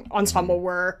learning, ensemble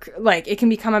work, like it can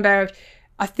become about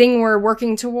a thing we're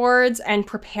working towards and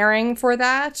preparing for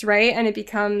that, right? And it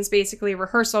becomes basically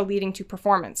rehearsal leading to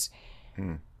performance.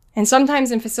 And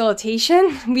sometimes in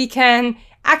facilitation, we can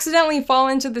accidentally fall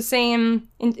into the same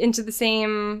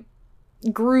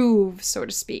groove, so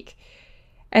to speak.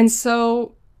 And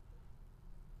so,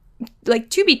 like,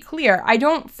 to be clear, I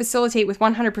don't facilitate with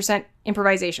 100%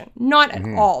 improvisation. Not at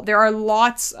all. There are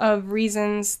lots of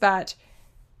reasons that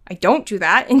I don't do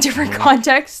that in different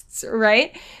contexts,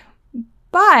 right?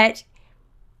 But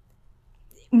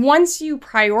once you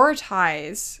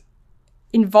prioritize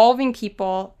involving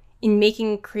people in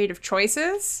making creative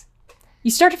choices,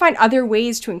 you start to find other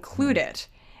ways to include it.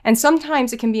 And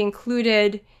sometimes it can be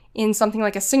included in something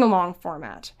like a sing-along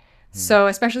format. So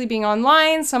especially being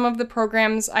online, some of the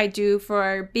programs I do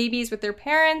for babies with their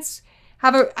parents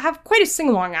have quite a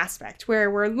sing-along aspect where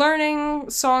we're learning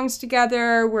songs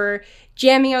together, we're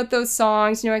jamming out those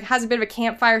songs. You know, it has a bit of a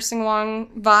campfire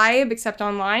sing-along vibe, except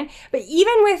online. But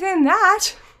even within that,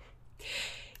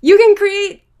 you can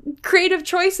create creative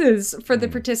choices for the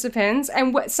participants.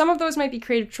 And some of those might be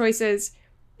creative choices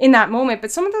in that moment,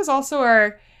 but some of those also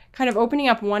are kind of opening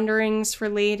up wonderings for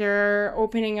later,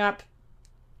 opening up,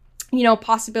 you know,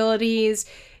 possibilities,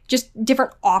 just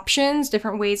different options,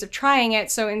 different ways of trying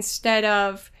it. So instead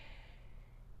of,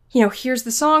 you know, here's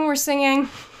the song we're singing,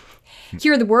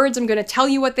 here are the words, I'm going to tell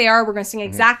you what they are, we're going to sing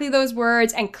exactly those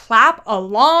words and clap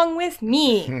along with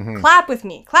me. Clap with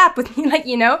me, like,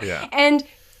 you know? Yeah. And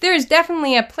there's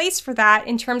definitely a place for that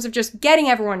in terms of just getting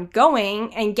everyone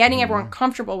going and getting everyone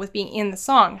comfortable with being in the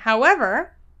song.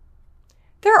 However,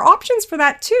 there are options for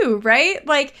that too, right?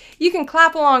 Like, you can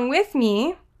clap along with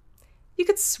me. You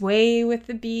could sway with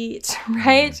the beat,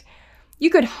 right?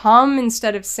 You could hum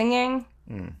instead of singing,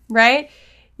 right?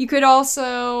 You could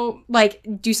also, like,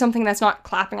 do something that's not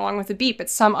clapping along with the beat, but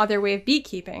some other way of beat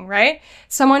keeping, right?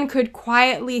 Someone could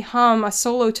quietly hum a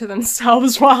solo to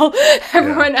themselves while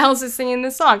everyone else is singing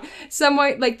the song.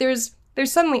 Someone, like, there's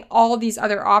suddenly all these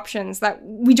other options that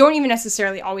we don't even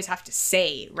necessarily always have to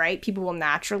say, right? People will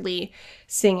naturally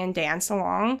sing and dance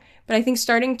along. But I think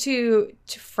starting to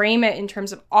frame it in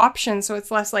terms of options, so it's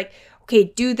less like, okay,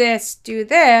 do this,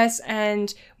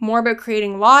 and more about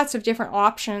creating lots of different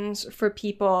options for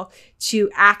people to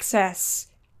access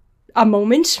a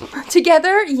moment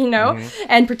together, you know,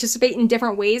 and participate in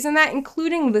different ways in that,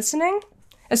 including listening,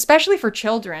 especially for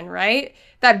children, right?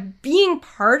 That being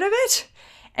part of it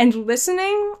and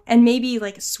listening and maybe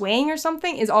like swaying or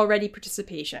something is already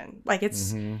participation. Like,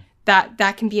 it's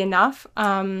that can be enough.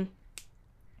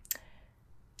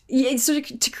 So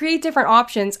to create different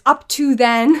options up to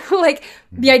then, like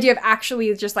the idea of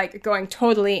actually just like going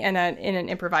totally in an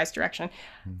improvised direction.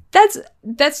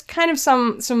 That's kind of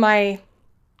some of my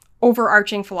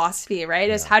overarching philosophy, right?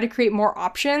 Is how to create more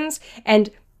options and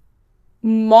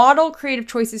model creative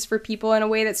choices for people in a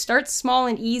way that starts small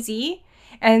and easy.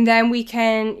 And then we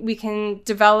can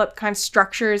develop kind of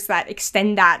structures that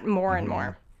extend that more and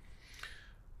more.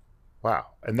 Wow.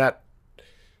 And that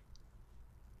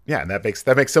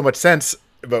makes so much sense.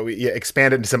 But we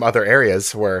expand it into some other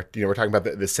areas where, you know, we're talking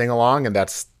about the sing along, and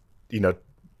that's, you know,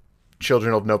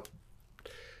 children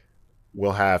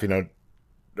will have, you know,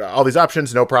 all these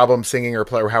options, no problem singing or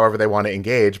play or however they want to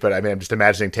engage. But I mean, I'm just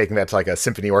imagining taking that to like a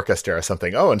symphony orchestra or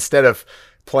something. Oh, instead of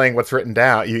playing what's written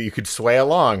down, you could sway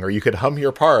along, or you could hum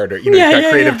your part, or, you know, you've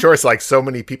got creative choice. Like, so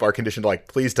many people are conditioned to like,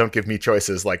 please don't give me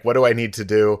choices. Like, what do I need to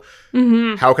do?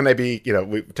 How can I be, you know,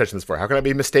 we touched on this before. How can I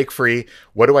be mistake free?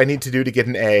 What do I need to do to get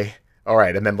an A? All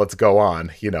right. And then let's go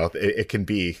on. You know, it can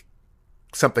be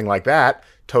something like that,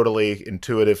 totally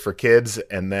intuitive for kids.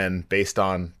 And then based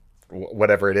on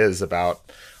whatever it is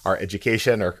about our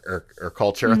education or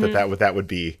culture, that would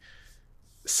be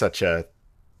such a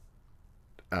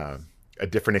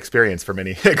different experience for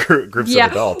many groups of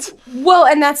adults. Well,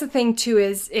 and that's the thing too,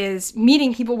 is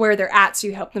meeting people where they're at, so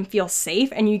you help them feel safe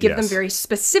and you give them very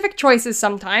specific choices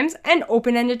sometimes and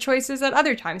open-ended choices at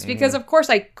other times. Because of course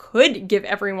I could give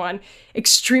everyone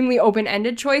extremely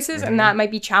open-ended choices and that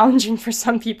might be challenging for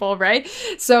some people, right?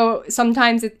 So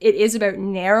sometimes it is about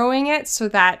narrowing it so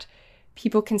that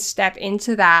people can step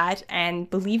into that and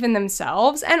believe in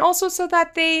themselves, and also so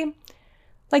that they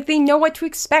know what to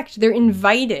expect. They're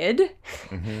invited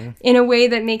in a way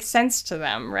that makes sense to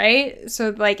them, right? So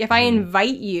like, if I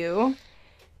invite you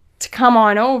to come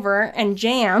on over and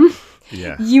jam,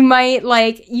 you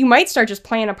might start just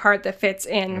playing a part that fits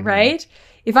in, right?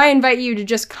 If I invite you to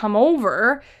just come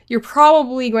over, you're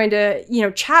probably going to, you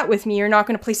know, chat with me. You're not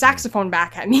going to play saxophone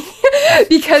back at me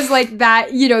because like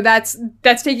that, you know, that's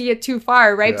taking it too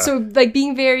far, right? So like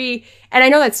being very, and I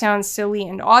know that sounds silly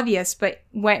and obvious, but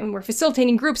when we're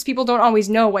facilitating groups, people don't always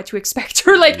know what to expect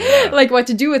or like what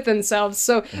to do with themselves.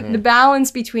 So the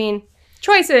balance between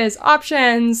choices,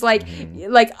 options,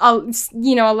 allowing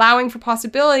for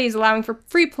possibilities, allowing for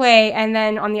free play. And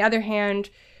then on the other hand,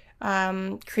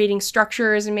 creating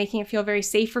structures and making it feel very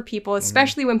safe for people,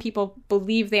 especially when people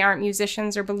believe they aren't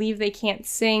musicians or believe they can't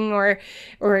sing or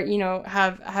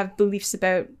have beliefs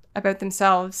about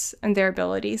themselves and their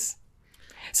abilities.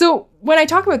 So when I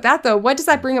talk about that, though, what does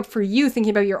that bring up for you,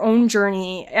 thinking about your own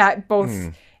journey at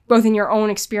both in your own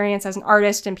experience as an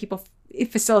artist and people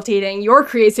facilitating your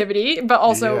creativity, but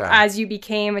also as you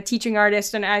became a teaching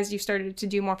artist and as you started to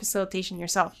do more facilitation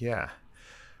yourself? Yeah.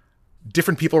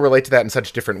 Different people relate to that in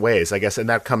such different ways, I guess. And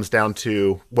that comes down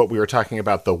to what we were talking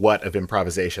about, the what of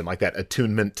improvisation, like that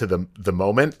attunement to the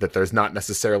moment, that there's not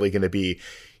necessarily going to be,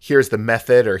 here's the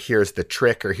method or here's the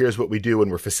trick or here's what we do when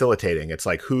we're facilitating. It's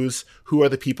like, who are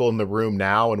the people in the room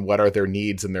now and what are their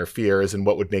needs and their fears and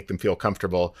what would make them feel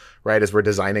comfortable, right? As we're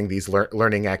designing these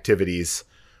learning activities,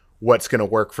 what's going to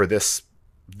work for this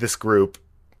group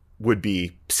would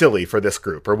be silly for this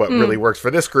group, or what really works for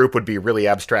this group would be really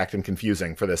abstract and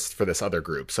confusing for this other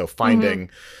group. So finding,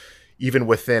 even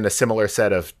within a similar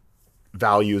set of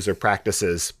values or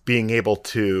practices, being able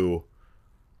to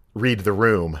read the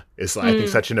room is, I think,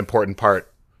 such an important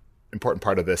part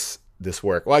of this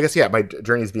work. Well, I guess, my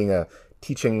journey is being a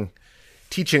teaching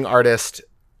artist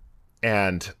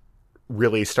and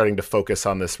really starting to focus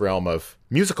on this realm of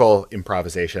musical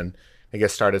improvisation, I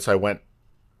guess, started. So I went,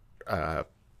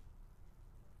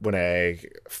 when I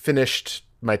finished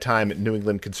my time at New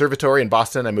England Conservatory in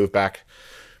Boston, I moved back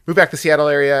to the Seattle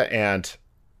area, and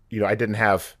I didn't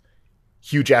have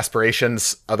huge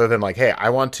aspirations other than like, hey,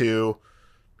 I want to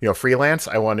freelance.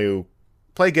 I want to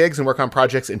play gigs and work on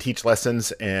projects and teach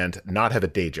lessons and not have a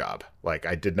day job. Like,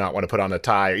 I did not want to put on a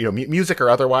tie, music or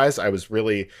otherwise. I was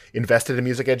really invested in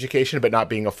music education, but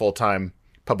not being a full-time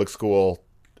public school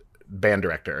band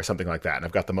director or something like that. And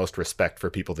I've got the most respect for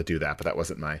people that do that, but that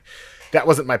wasn't my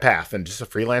path. And just a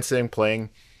freelancing,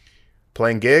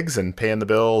 playing gigs and paying the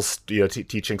bills,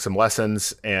 teaching some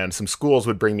lessons, and some schools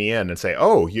would bring me in and say,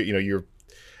 oh, you're a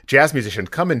jazz musician,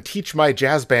 come and teach my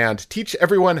jazz band, teach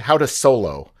everyone how to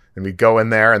solo. And we go in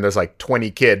there and there's like 20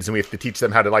 kids and we have to teach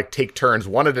them how to like take turns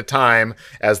one at a time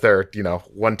as they're,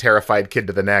 one terrified kid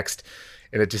to the next.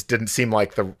 And it just didn't seem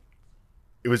like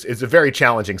it's a very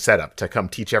challenging setup to come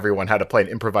teach everyone how to play an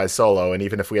improvised solo. And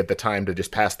even if we had the time to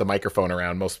just pass the microphone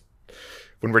around,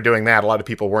 when we're doing that, a lot of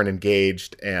people weren't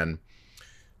engaged. And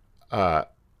I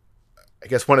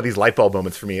guess one of these light bulb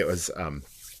moments for me, it was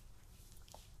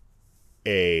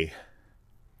a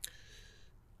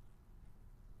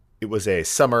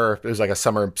summer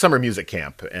music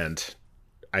camp, and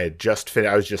I had just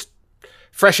finished. I was just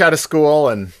fresh out of school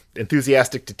and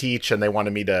enthusiastic to teach, and they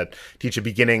wanted me to teach a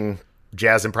beginning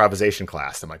jazz improvisation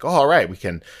class. I'm like, oh, all right, we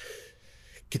can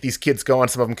get these kids going.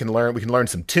 Some of them we can learn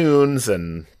some tunes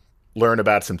and learn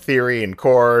about some theory and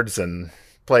chords and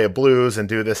play a blues and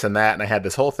do this and that. And I had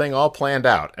this whole thing all planned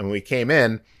out. And when we came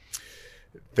in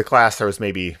the class, there was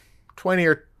maybe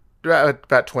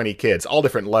about 20 kids, all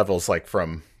different levels, like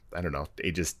from, I don't know,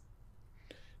 ages,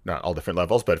 not all different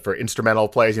levels, but for instrumental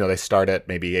players, they start at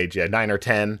maybe age 9 or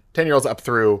 10-year-olds up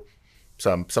through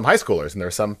some high schoolers. And there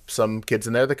were some kids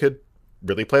in there that could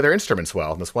really play their instruments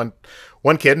well. And this one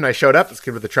kid, and I showed up, this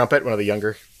kid with the trumpet, one of the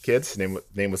younger kids, his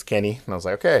name was Kenny. And I was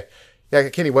like, okay, yeah,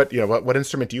 Kenny, what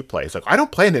instrument do you play? He's like, I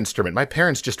don't play an instrument. My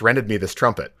parents just rented me this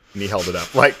trumpet. And he held it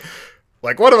up.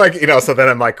 Like, what am I, so then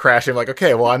I'm like crashing, like,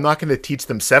 okay, well, I'm not going to teach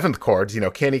them seventh chords,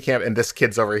 Kenny can't, and this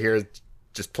kid's over here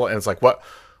just playing. It's like, what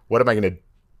am I going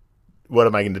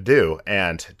to do?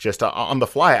 And just on the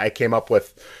fly, I came up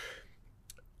with,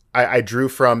 I drew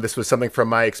from, this was something from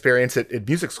my experience at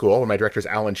music school, when my directors,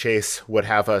 Alan Chase, would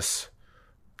have us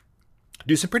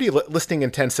do some pretty listening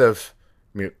intensive,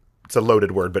 it's a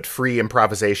loaded word, but free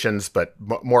improvisations, but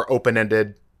more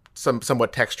open-ended,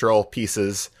 somewhat textural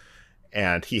pieces.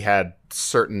 And he had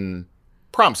certain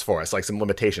prompts for us, like some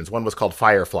limitations. One was called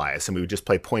Fireflies, and we would just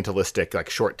play pointillistic, like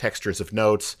short textures of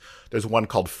notes. There's one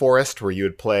called Forest, where you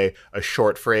would play a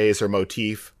short phrase or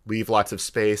motif, leave lots of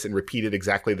space, and repeat it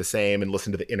exactly the same, and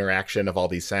listen to the interaction of all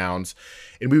these sounds.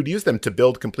 And we would use them to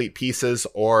build complete pieces,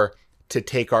 or to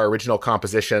take our original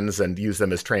compositions and use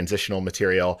them as transitional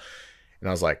material. And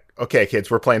I was like, okay, kids,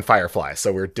 we're playing Fireflies,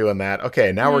 so we're doing that.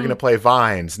 Okay, now we're going to play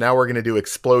Vines. Now we're going to do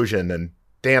Explosion and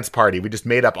Dance Party. We just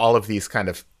made up all of these kind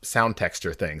of sound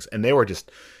texture things, and they were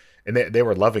they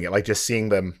were loving it, like just seeing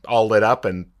them all lit up.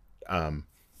 And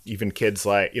even kids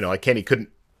like Kenny couldn't,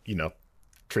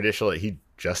 traditionally, he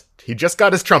he just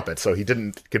got his trumpet, so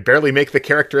could barely make the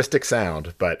characteristic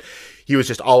sound, but he was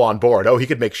just all on board. Oh, he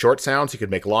could make short sounds, he could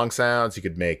make long sounds, he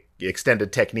could make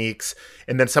extended techniques,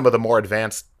 and then some of the more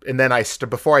advanced. And then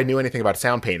before I knew anything about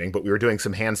sound painting, but we were doing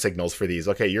some hand signals for these.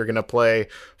 Okay, you're gonna play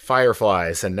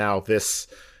Fireflies, and now this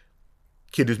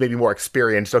kid who's maybe more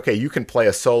experienced, okay, you can play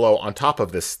a solo on top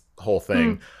of this whole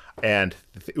thing. And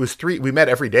it was we met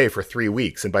every day for 3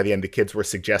 weeks, and by the end the kids were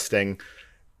suggesting,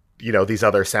 these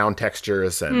other sound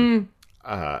textures, and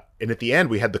at the end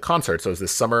we had the concert. So it was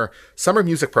this summer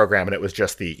music program, and it was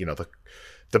just the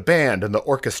band and the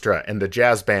orchestra and the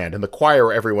jazz band and the choir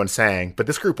where everyone sang, but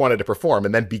this group wanted to perform,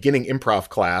 and then beginning improv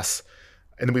class.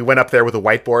 And then we went up there with a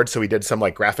whiteboard, so we did some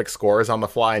like graphic scores on the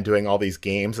fly and doing all these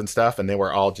games and stuff, and they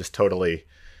were all just totally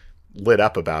lit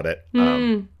up about it.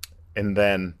 And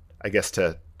then I guess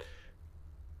and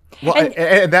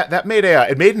that made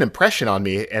it made an impression on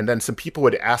me. And then some people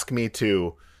would ask me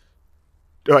to.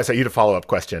 Oh, I said you had a follow up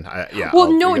question.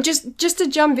 Just to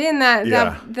jump in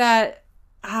that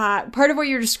part of what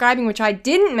you're describing, which I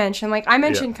didn't mention, like I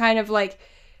mentioned, kind of like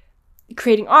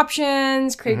creating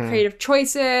options, creative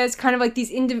choices, kind of like these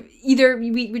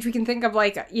which we can think of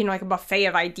like like a buffet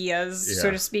of ideas, so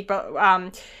to speak, but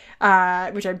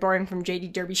which I'm borrowing from J.D.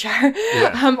 Derbyshire,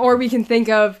 or we can think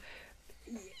of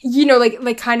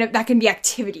like kind of that can be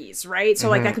activities, right? So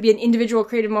like that could be an individual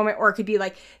creative moment, or it could be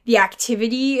like the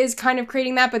activity is kind of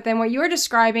creating that. But then what you're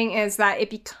describing is that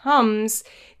it becomes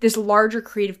this larger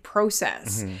creative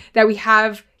process that we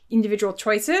have individual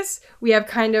choices, we have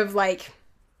kind of like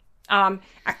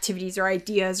activities or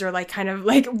ideas or like kind of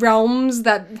like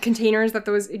containers that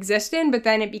those exist in, but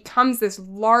then it becomes this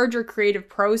larger creative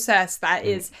process that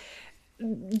is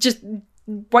just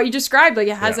what you described. Like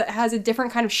it has a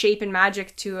different kind of shape and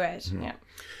magic to it.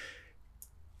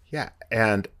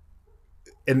 And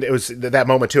it was that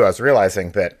moment too, I was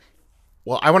realizing that,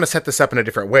 well, I want to set this up in a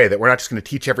different way, that we're not just going to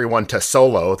teach everyone to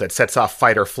solo that sets off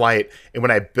fight or flight. And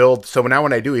when I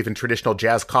do even traditional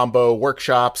jazz combo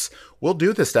workshops, we'll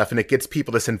do this stuff, and it gets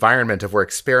people this environment of we're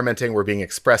experimenting, we're being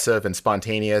expressive and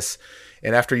spontaneous.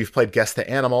 And after you've played Guess the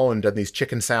Animal and done these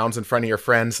chicken sounds in front of your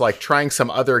friends, like trying some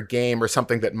other game or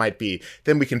something that might be,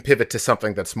 then we can pivot to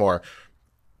something that's more,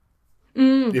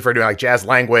 if we're doing like jazz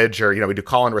language, or, we do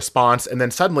call and response, and then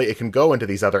suddenly it can go into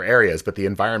these other areas, but the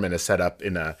environment is set up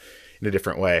in a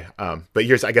different way. But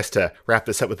here's, I guess, to wrap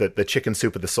this up with the chicken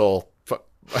soup of the soul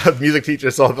music teacher.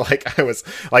 So like I was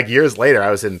like years later,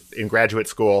 I was in graduate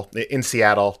school in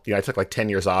Seattle. I took like 10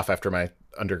 years off after my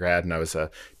undergrad, and I was a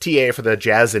TA for the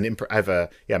jazz and I have a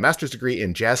master's degree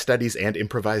in jazz studies and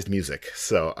improvised music.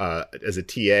 So as a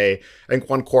TA, I think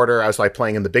one quarter I was like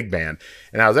playing in the big band,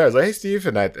 and I was like, hey Steve,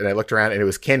 and I looked around, and it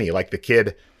was Kenny, like the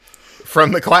kid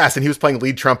from the class, and he was playing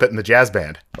lead trumpet in the jazz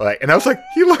band. Like, and I was like,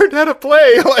 he learned how to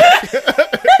play. Like,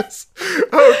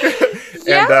 okay.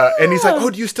 And he's like, oh,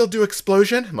 do you still do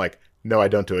Explosion? I'm like, no, I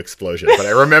don't do Explosion, but I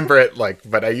remember it. Like,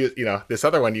 but I use, this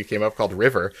other one you came up called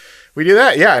River. We do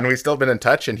that, and we've still been in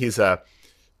touch. And he's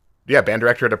band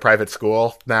director at a private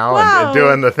school now. Wow. and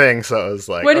doing the thing. So it was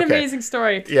like, what an amazing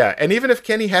story. Yeah, and even if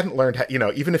Kenny hadn't learned,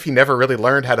 even if he never really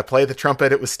learned how to play the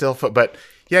trumpet, it was still, but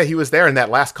yeah, he was there in that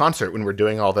last concert when we're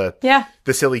doing all the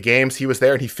silly games. He was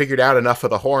there, and he figured out enough of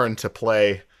the horn to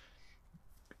play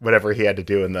whatever he had to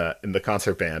do in the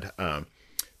concert band.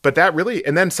 But that really,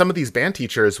 and then some of these band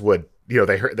teachers would,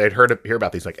 they'd hear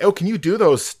about these, like, oh, can you do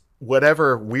those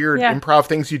whatever weird improv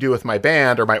things you do with my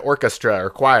band or my orchestra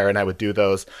or choir? And I would do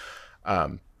those.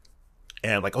 And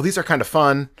like, oh, these are kind of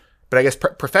fun. But I guess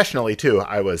professionally too,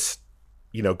 I was,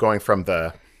 going from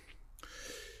I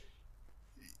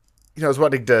was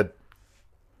wanting to,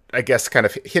 I guess, kind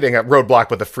of hitting a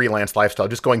roadblock with a freelance lifestyle,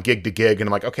 just going gig to gig. And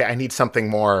I'm like, okay, I need something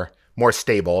more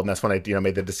stable. And that's when I,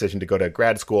 made the decision to go to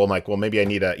grad school. I'm like, well, maybe I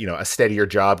need a steadier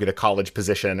job, get a college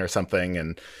position or something.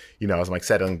 And, I was like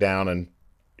settling down and,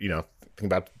 thinking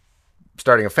about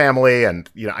starting a family. And,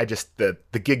 I just, the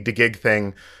gig to gig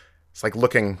thing, it's like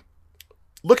looking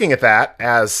at that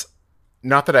as,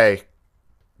 not that I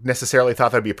necessarily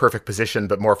thought that'd be a perfect position,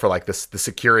 but more for like the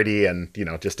security and,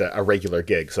 just a regular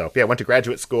gig. So yeah, I went to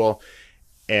graduate school,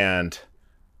 and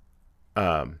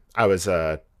I was,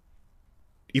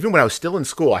 even when I was still in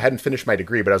school, I hadn't finished my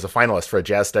degree, but I was a finalist for a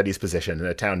jazz studies position in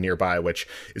a town nearby, which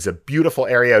is a beautiful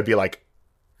area. It would be like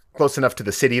close enough to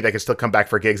the city that I could still come back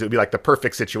for gigs. It would be like the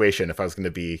perfect situation if I was going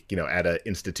to be, at an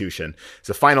institution. As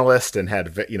a finalist, and had,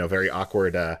 very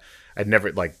awkward, I'd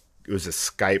never, like, it was a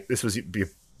Skype, this was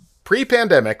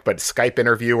pre-pandemic, but Skype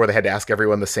interview where they had to ask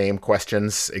everyone the same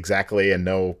questions exactly and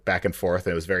no back and forth.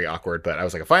 And it was very awkward, but I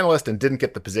was like a finalist and didn't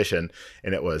get the position.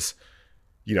 And it was,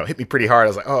 hit me pretty hard. I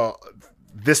was like, oh,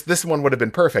 this one would have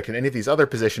been perfect, and any of these other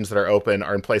positions that are open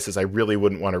are in places I really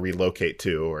wouldn't want to relocate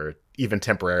to, or even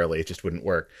temporarily, it just wouldn't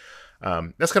work.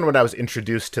 That's kind of when I was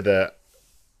introduced to the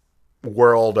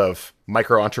world of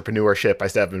micro entrepreneurship. I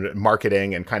started have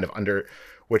marketing and kind of under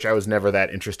which I was never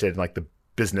that interested in, like the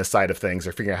business side of things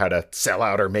or figuring out how to sell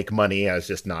out or make money. I was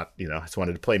just not, I just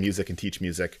wanted to play music and teach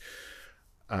music.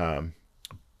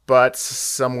 But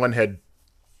someone had,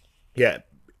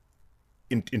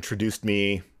 introduced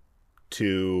me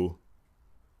to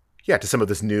some of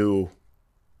this new,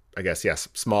 I guess,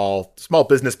 small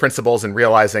business principles, and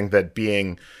realizing that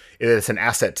it's an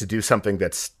asset to do something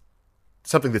that's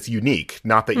unique.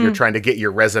 Not that you're trying to get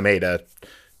your resume to,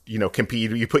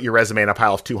 compete. You put your resume in a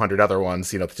pile of 200 other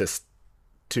ones, just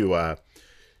to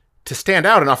stand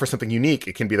out and offer something unique.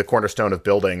 It can be the cornerstone of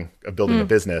building a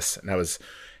business. And I had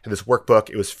this workbook.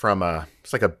 It was from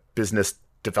it's like a business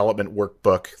development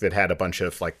workbook that had a bunch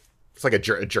of it's like a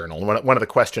journal. One of the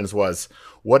questions was,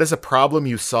 what is a problem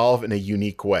you solve in a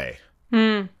unique way?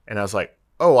 And I was like,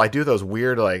 oh, I do those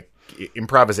weird,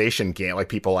 improvisation game,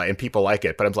 people like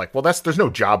it. But I'm like, well, there's no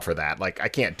job for that. I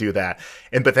can't do that.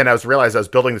 But then I realized I was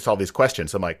building all these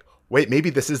questions. I'm like, wait, maybe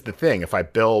this is the thing. If I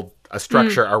build a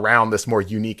structure around this more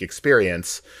unique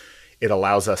experience, it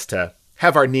allows us to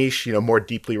have our niche, more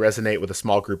deeply resonate with a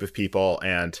small group of people.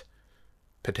 And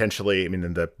potentially,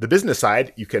 in the business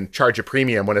side, you can charge a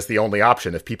premium when it's the only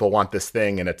option. If people want this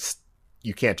thing and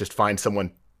you can't just find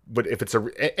someone, but if it's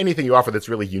anything you offer that's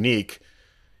really unique,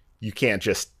 you can't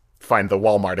just find the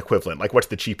Walmart equivalent. What's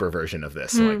the cheaper version of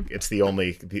this? It's the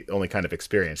only kind of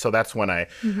experience. So that's when I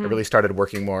really started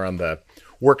working more on the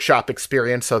workshop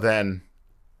experience. So then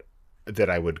that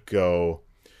I would go,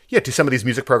 to some of these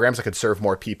music programs, I could serve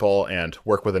more people and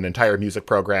work with an entire music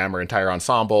program or entire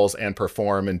ensembles and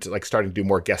perform, and starting to do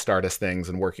more guest artist things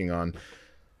and working on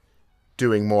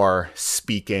doing more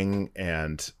speaking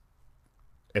and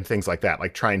things like that.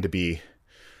 Trying to be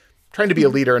a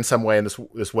leader in some way, in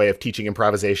this way of teaching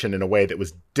improvisation in a way that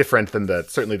was different than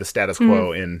certainly the status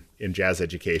quo in jazz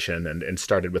education, and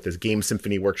started with this game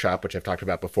symphony workshop, which I've talked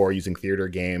about before, using theater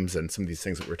games and some of these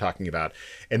things that we're talking about,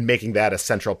 and making that a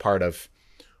central part of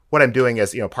what I'm doing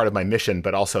as, part of my mission,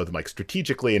 but also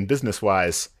strategically and business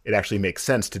wise, it actually makes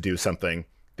sense to do something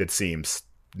that seems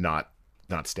not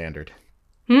standard.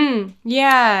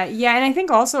 Yeah. And I think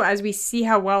also as we see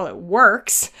how well it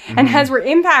works, and as we're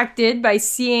impacted by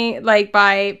seeing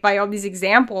by all these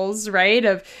examples, right,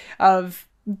 of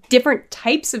different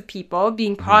types of people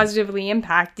being positively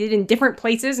impacted in different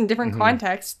places and different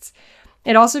contexts,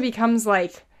 it also becomes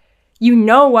what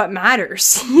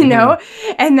matters,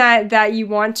 and that you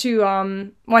want to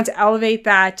elevate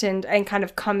that and kind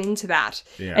of come into that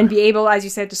and be able, as you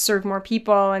said, to serve more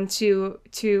people and to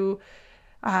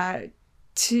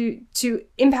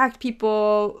impact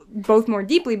people both more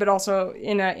deeply, but also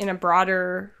in a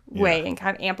broader way, and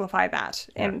kind of amplify that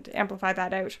and amplify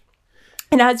that out.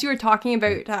 And as you were talking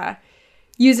about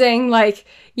using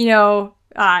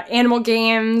animal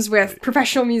games with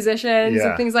professional musicians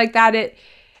and things like that, it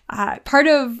part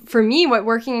of, for me, what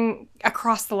working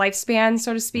across the lifespan,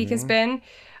 so to speak, has been,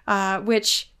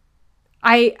 which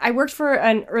I worked for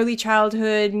an early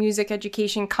childhood music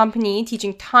education company,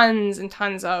 teaching tons and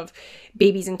tons of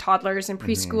babies and toddlers and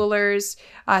preschoolers.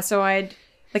 So I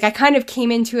kind of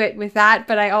came into it with that,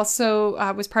 but I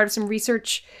also was part of some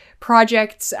research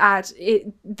projects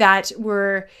that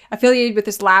were affiliated with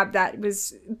this lab. That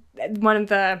was one of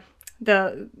the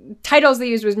titles they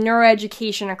used was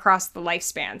neuroeducation across the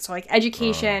lifespan. So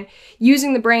education,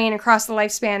 using the brain across the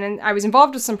lifespan. And I was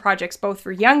involved with some projects, both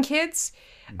for young kids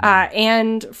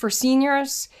and for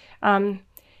seniors. And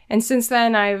since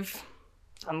then I've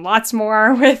done lots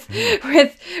more with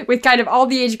kind of all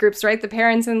the age groups, right? The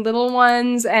parents and little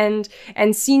ones and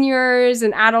seniors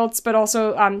and adults, but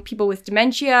also people with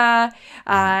dementia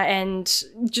and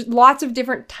just lots of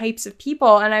different types of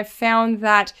people. And I've found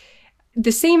that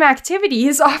the same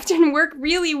activities often work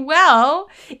really well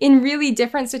in really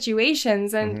different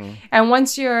situations. And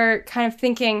once you're kind of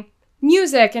thinking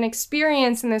music and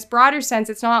experience in this broader sense,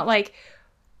 it's not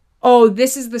oh,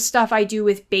 this is the stuff I do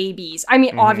with babies.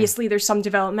 Obviously there's some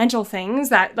developmental things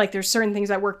that there's certain things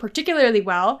that work particularly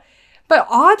well, but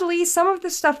oddly, some of the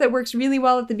stuff that works really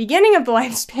well at the beginning of the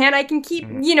lifespan, I can keep,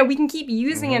 we can keep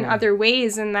using in other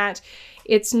ways, and that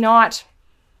it's not,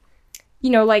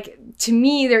 to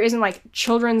me, there isn't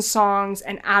children's songs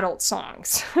and adult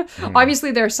songs.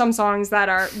 Obviously, there are some songs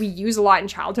that we use a lot in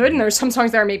childhood, and there are some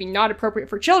songs that are maybe not appropriate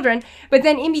for children. But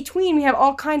then in between, we have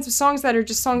all kinds of songs that are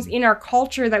just songs in our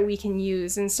culture that we can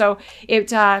use. And so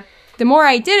the more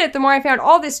I did it, the more I found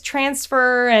all this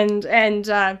transfer and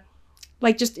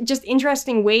like just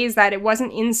interesting ways that it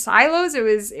wasn't in silos.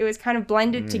 It was kind of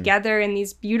blended together in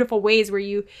these beautiful ways where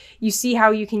you see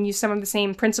how you can use some of the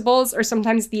same principles or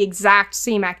sometimes the exact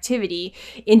same activity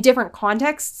in different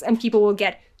contexts, and people will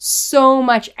get so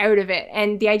much out of it.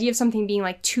 And the idea of something being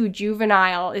like too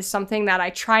juvenile is something that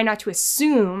I try not to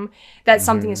assume that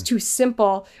something is too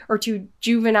simple or too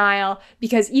juvenile,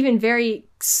 because even very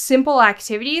simple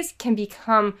activities can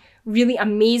become really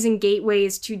amazing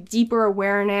gateways to deeper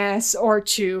awareness or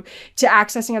to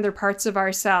accessing other parts of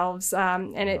ourselves.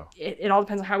 And it all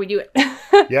depends on how we do it.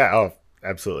 Yeah. Oh,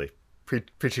 absolutely.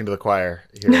 Preaching to the choir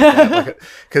here.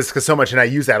 Because so much, and I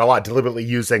use that a lot, deliberately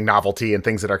using novelty and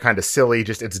things that are kind of silly.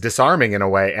 Just it's disarming in a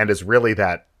way, and is really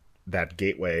that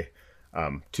gateway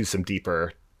to some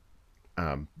deeper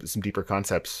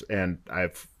concepts. And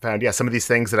I've found, some of these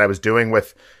things that I was doing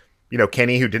with,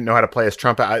 Kenny, who didn't know how to play his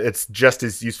trumpet, it's just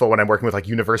as useful when I'm working with like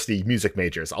university music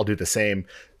majors. I'll do a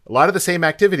lot of the same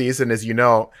activities, and as you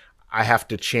know, I have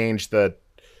to change the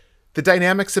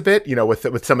dynamics a bit,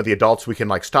 with some of the adults. We can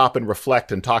like stop and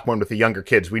reflect and talk more. With the younger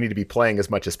kids, we need to be playing as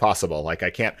much as possible. Like I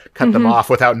can't cut them off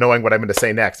without knowing what I'm going to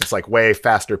say next. It's like way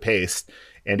faster paced,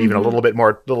 and even a little bit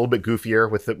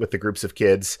goofier with the groups of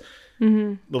kids.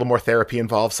 A little more therapy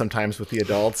involved sometimes with the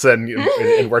adults, and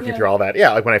working through all that.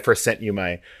 Yeah, like when I first sent you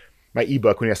my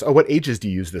ebook, when you asked, what ages do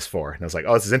you use this for? And I was like,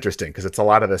 this is interesting because it's a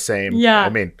lot of the same. Yeah. I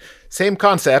mean, same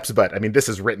concepts, but I mean, this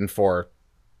is written for,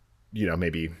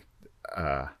 maybe,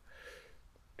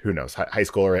 who knows, high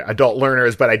school or adult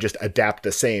learners, but I just adapt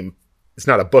the same. It's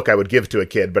not a book I would give to a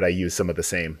kid, but I use some of the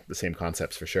same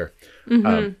concepts for sure.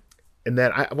 And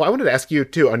then I wanted to ask you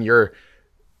too on your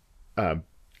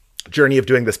journey of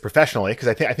doing this professionally, because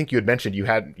I think you had mentioned you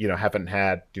had, haven't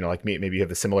had, like me, maybe you have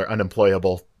the similar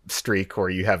unemployable streak,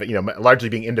 or you have, largely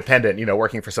being independent,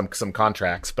 working for some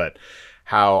contracts, but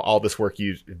how all this work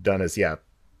you've done is,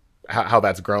 how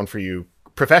that's grown for you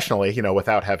professionally,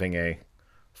 without having a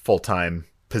full-time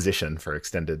position for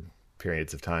extended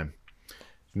periods of time.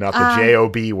 Not the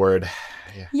JOB word.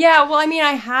 Yeah. Well, I mean,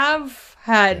 I have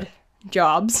had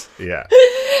jobs. Yeah.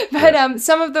 But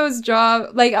some of those jobs,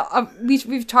 like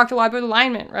we've talked a lot about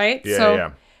alignment, right? Yeah.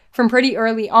 So from pretty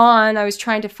early on, I was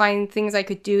trying to find things I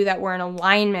could do that were in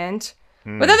alignment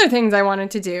with other things I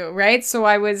wanted to do, right? So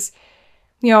I was,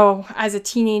 as a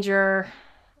teenager,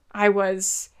 I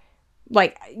was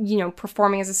like,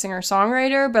 performing as a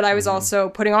singer-songwriter, but I was also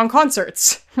putting on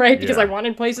concerts, right? Because I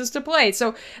wanted places to play.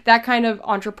 So that kind of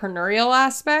entrepreneurial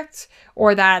aspect,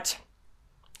 or that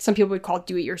some people would call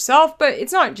do-it-yourself, but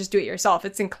it's not just do-it-yourself,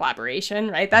 it's in collaboration,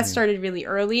 right? That started really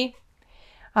early.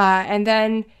 And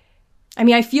then, I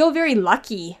mean, I feel very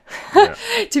lucky,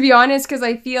 to be honest, because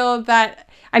I feel that,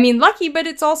 lucky, but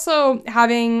it's also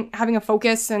having a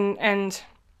focus and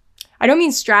I don't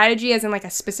mean strategy as in like a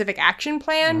specific action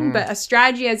plan, but a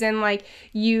strategy as in like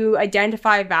you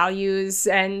identify values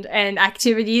and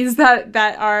activities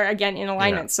that are, again, in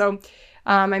alignment. Yeah. So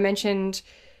I mentioned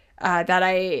that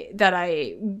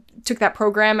I took that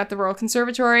program at the Royal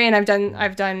Conservatory, and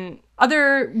I've done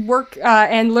other work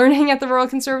and learning at the Royal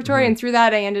Conservatory, and through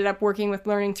that I ended up working with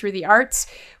Learning Through the Arts,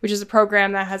 which is a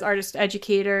program that has artist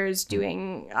educators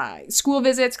doing school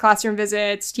visits, classroom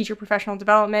visits, teacher professional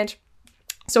development.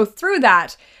 So through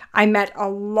that, I met a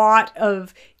lot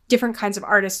of different kinds of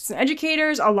artists and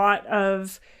educators, I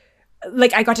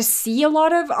got to see a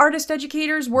lot of artist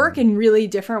educators work in really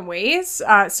different ways.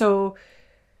 So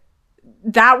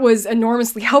that was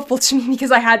enormously helpful to me because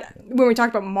when we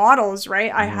talked about models,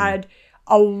 right, I had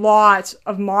a lot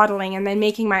of modeling. And then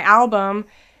making my album,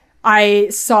 I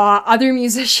saw other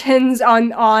musicians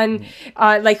on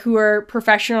who are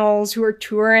professionals, who are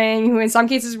touring, who in some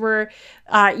cases were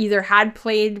either had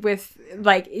played with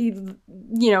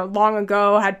long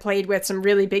ago, had played with some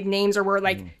really big names, or were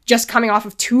just coming off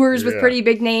of tours with pretty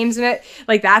big names in it.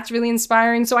 Like, that's really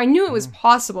inspiring. So I knew it was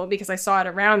possible because I saw it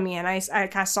around me, and I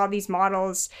kind of saw these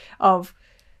models of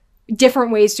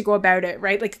different ways to go about it,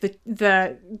 right? Like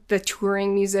the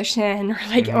touring musician, or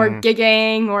or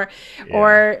gigging,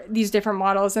 or these different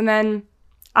models. And then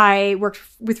I worked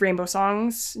with Rainbow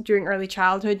Songs doing early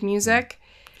childhood music.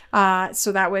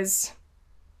 So that was,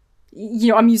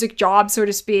 a music job, so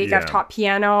to speak. Yeah. I've taught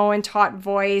piano and taught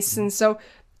voice. And so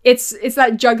it's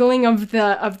that juggling of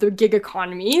the gig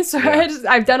economy. So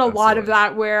I've done a lot of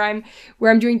that where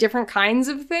I'm doing different kinds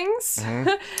of things.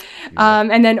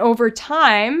 And then over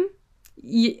time,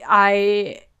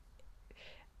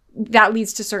 that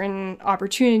leads to certain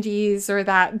opportunities, or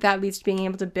that leads to being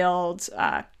able to build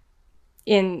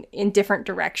in different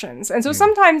directions. And so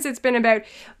sometimes it's been about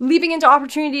leaping into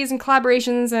opportunities and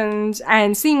collaborations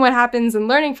and seeing what happens and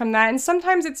learning from that. And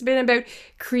sometimes it's been about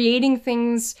creating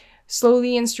things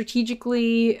slowly and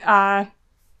strategically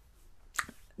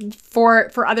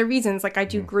for other reasons. Like I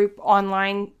do group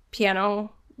online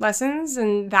piano lessons,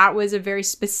 and that was a very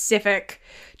specific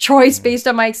choice based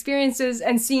on my experiences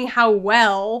and seeing how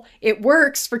well it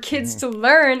works for kids to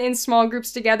learn in small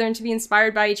groups together and to be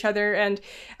inspired by each other, and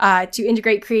to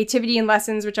integrate creativity in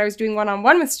lessons, which I was doing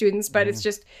one-on-one with students, but it's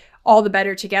just all the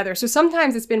better together. So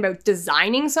sometimes it's been about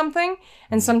designing something,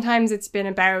 and sometimes it's been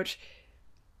about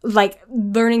like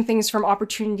learning things from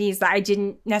opportunities that I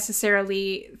didn't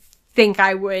necessarily think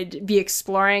I would be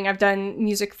exploring. I've done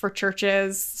music for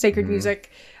churches, sacred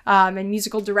music, and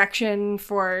musical direction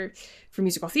for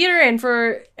musical theater, and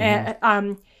for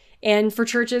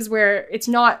churches where it's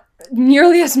not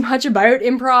nearly as much about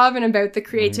improv and about the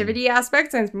creativity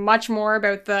aspects, and it's much more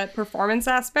about the performance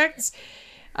aspects.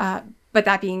 But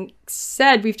that being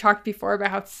said, we've talked before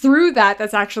about how through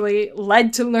that's actually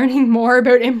led to learning more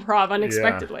about improv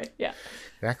unexpectedly. Yeah.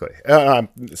 Exactly.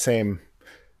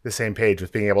 The same page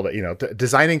with being able to,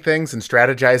 designing things and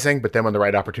strategizing, but then when the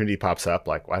right opportunity pops up,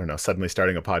 like, I don't know, suddenly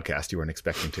starting a podcast you weren't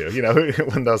expecting to,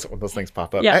 when those things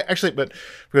pop up. Yeah.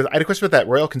 Because I had a question about that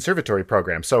Royal Conservatory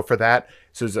program. So for that,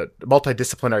 so it's a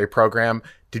multidisciplinary program.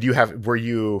 Did you have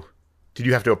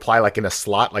to apply like in a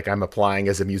slot, like I'm applying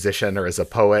as a musician or as a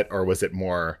poet, or was it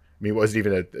more, was it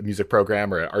even a music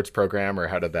program or an arts program, or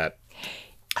how did that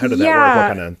work?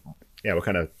 What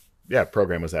kind of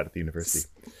program was that at the university?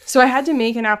 So I had to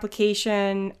make an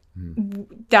application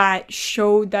that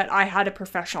showed that I had a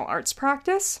professional arts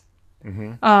practice.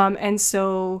 And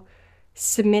so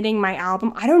submitting my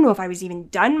album, I don't know if I was even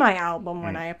done my album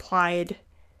when I applied.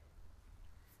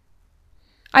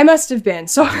 I must have been.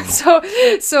 So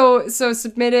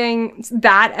submitting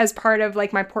that as part of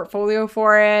like my portfolio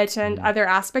for it and other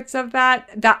aspects of that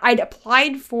I'd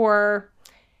applied for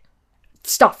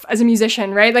stuff as a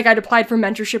musician, right? Like I'd applied for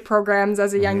mentorship programs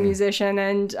as a young musician,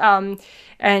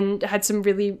 and had some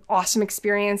really awesome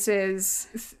experiences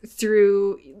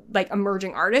through like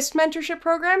emerging artist mentorship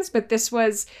programs. But this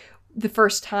was the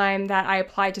first time that I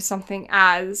applied to something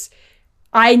as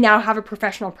I now have a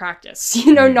professional practice,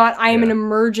 not I am an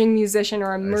emerging musician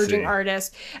or emerging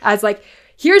artist, as like,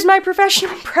 here's my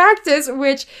professional practice,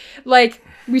 which like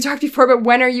we talked before about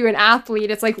when are you an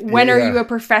athlete? It's like, when are you a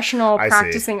professional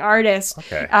practicing artist?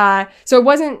 Okay. So it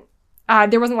wasn't,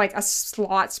 there wasn't like a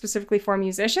slot specifically for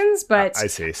musicians, but I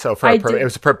see. So it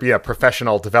was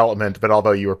professional development, but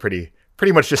although you were pretty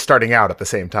much just starting out at the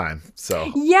same time.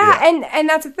 So and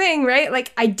that's the thing, right?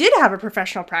 Like I did have a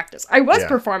professional practice. I was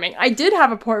performing. I did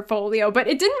have a portfolio, but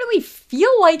it didn't really feel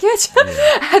like it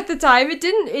at the time. It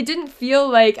didn't feel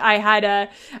like I had a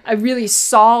really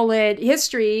solid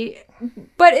history.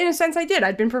 But in a sense, I did.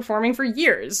 I'd been performing for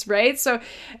years, right? So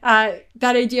that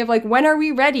idea of like, when are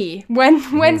we ready?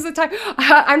 When's the time?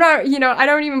 I'm not, I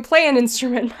don't even play an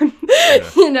instrument.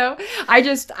 I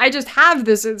just have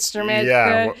this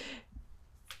instrument.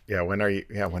 When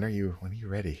are you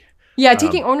ready? Yeah,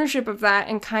 taking ownership of that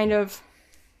and kind of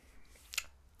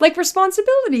like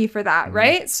responsibility for that,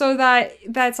 right? So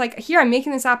that's like, here, I'm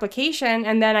making this application,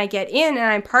 and then I get in and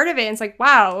I'm part of it. And it's like,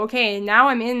 wow, okay, now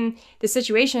I'm in the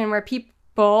situation where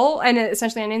people, and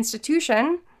essentially an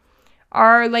institution,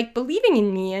 are like believing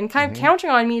in me and kind of counting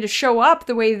on me to show up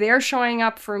the way they're showing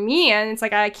up for me. And it's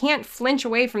like, I can't flinch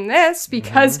away from this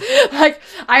because like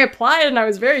I applied and I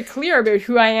was very clear about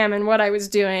who I am and what I was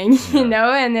doing,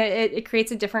 and it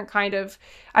creates a different kind of,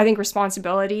 I think,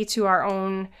 responsibility to our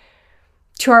own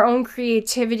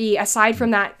creativity, aside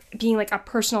from that being like a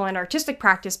personal and artistic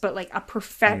practice, but like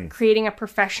creating a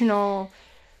professional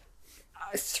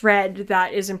thread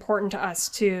that is important to us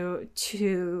to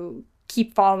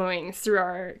keep following through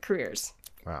our careers.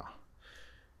 Wow.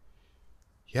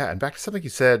 Yeah, and back to something you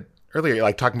said earlier,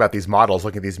 like talking about these models,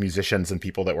 looking at these musicians and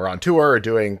people that were on tour or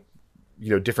doing,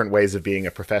 different ways of being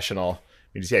a professional.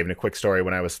 Even a quick story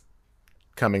when I was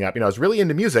coming up, I was really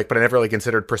into music, but I never really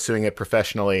considered pursuing it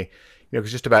professionally.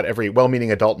 Because just about every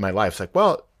well-meaning adult in my life is like,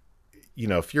 well,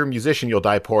 if you're a musician, you'll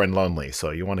die poor and lonely.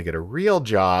 So you want to get a real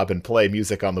job and play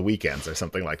music on the weekends or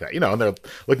something like that, and they're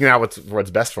looking at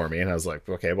what's best for me. And I was like,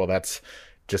 okay, well, that's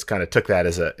just kind of took that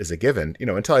as a given,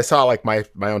 until I saw like my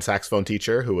own saxophone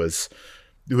teacher who was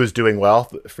doing well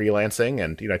freelancing.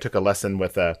 And, I took a lesson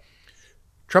with a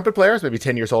trumpet player, maybe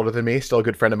 10 years older than me, still a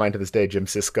good friend of mine to this day, Jim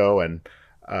Sisko. And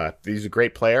he's a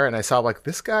great player. And I saw like,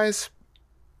 this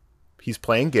he's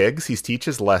playing gigs. He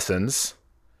teaches lessons.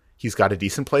 He's got a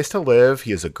decent place to live.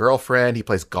 He has a girlfriend. He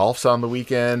plays golf on the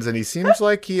weekends. And he seems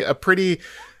like a pretty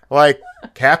like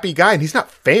happy guy. And he's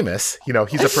not famous.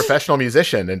 He's a professional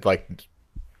musician. And like,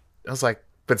 I was like,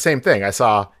 but same thing. I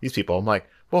saw these people. I'm like,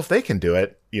 well, if they can do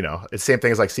it, it's the same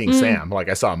thing as like seeing Sam. Like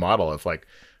I saw a model of like,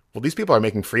 well, these people are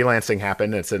making freelancing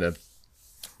happen. It's in a,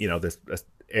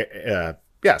 a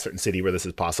certain city where this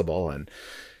is possible. And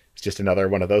it's just another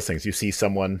one of those things. You see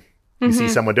someone,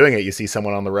 doing it. You see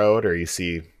someone on the road, or you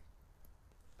see,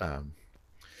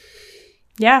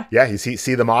 you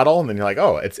see the model, and then you're like,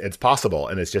 oh, it's possible.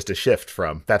 And it's just a shift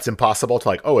from that's impossible to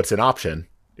like, oh, it's an option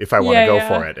if I want to go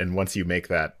for it. And once you make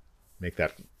that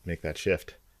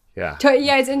shift. Yeah.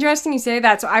 Yeah, it's interesting you say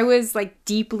that. So I was like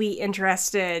deeply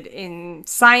interested in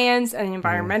science and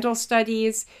environmental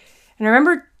studies. And I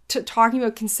remember talking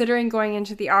about considering going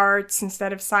into the arts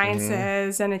instead of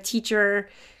sciences, and a teacher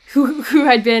who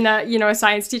had been a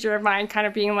science teacher of mine kind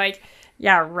of being like,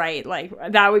 yeah, right. Like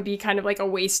that would be kind of like a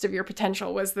waste of your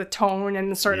potential, was the tone and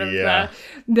the sort of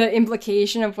the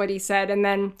implication of what he said. And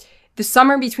then the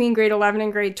summer between grade 11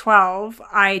 and grade 12,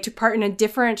 I took part in a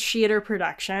different theater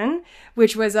production,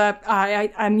 which was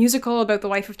a musical about the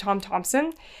life of Tom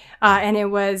Thompson. And there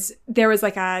was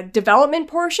like a development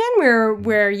portion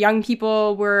where young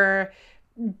people were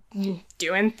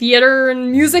doing theater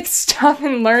and music stuff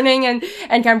and learning and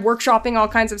kind of workshopping all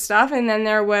kinds of stuff. And then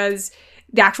there was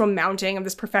the actual mounting of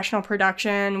this professional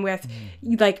production with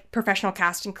like professional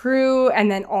cast and crew, and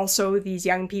then also these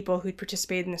young people who'd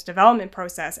participated in this development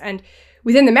process. And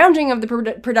within the mounting of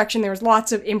the production, there was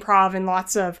lots of improv and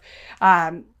lots of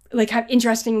like kind of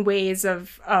interesting ways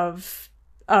of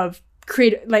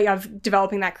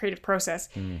developing that creative process.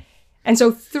 And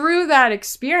so through that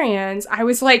experience, I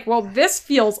was like, well, this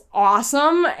feels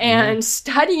awesome, and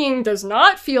studying does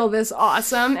not feel this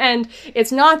awesome. And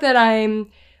it's not that I'm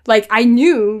like, I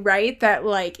knew, right, that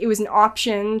like it was an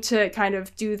option to kind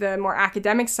of do the more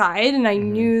academic side. And I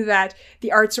knew that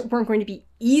the arts weren't going to be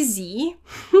easy,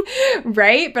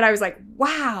 right? But I was like,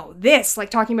 wow, this, like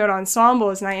talking about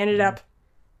ensembles. And I ended up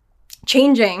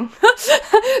changing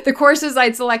the courses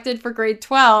I'd selected for grade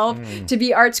 12 to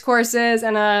be arts courses,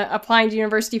 and applying to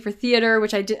university for theater,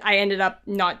 which I ended up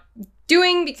not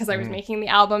doing because I was making the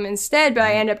album instead. But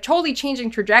I ended up totally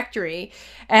changing trajectory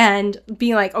and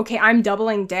being like, okay, I'm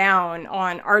doubling down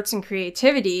on arts and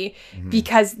creativity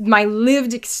because my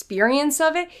lived experience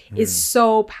of it is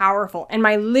so powerful. And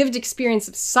my lived experience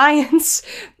of science,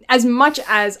 as much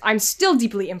as I'm still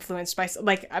deeply influenced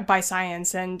by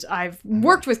science, and I've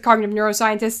worked with cognitive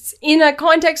neuroscientists in a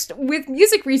context with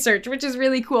music research, which is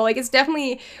really cool. Like it's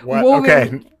definitely woven.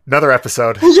 Okay, another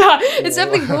episode. Yeah, it's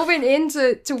definitely woven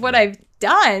into what I've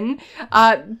done.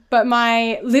 But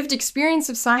my lived experience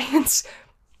of science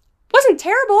wasn't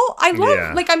terrible. I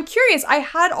love, like, I'm curious. I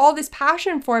had all this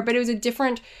passion for it, but it was a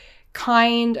different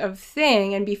kind of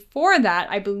thing. And before that,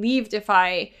 I believed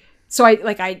I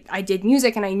did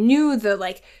music, and I knew the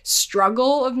like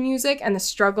struggle of music and the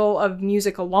struggle of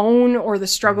music alone, or the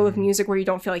struggle of music where you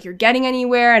don't feel like you're getting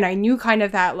anywhere. And I knew kind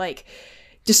of that like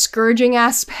discouraging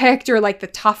aspect, or like the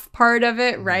tough part of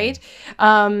it, right?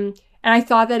 And I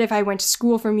thought that if I went to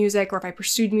school for music, or if I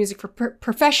pursued music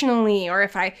professionally, or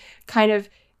if I kind of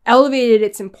elevated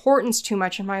its importance too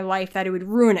much in my life, that it would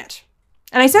ruin it.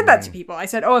 And I said that to people. I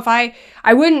said, oh, if I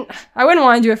wouldn't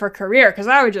want to do it for a career, because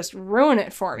that would just ruin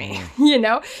it for me,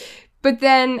 But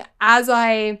then as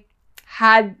I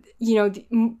had,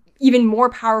 even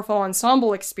more powerful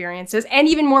ensemble experiences, and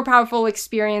even more powerful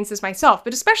experiences myself,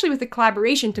 but especially with the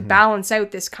collaboration to balance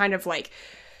out this kind of like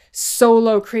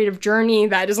solo creative journey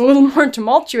that is a little more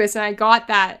tumultuous. And I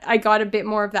got a bit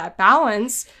more of that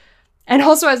balance. And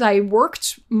also, as I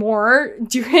worked more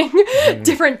doing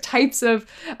different types of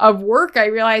work, I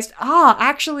realized,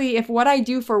 actually, if what I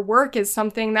do for work is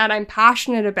something that I'm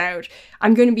passionate about,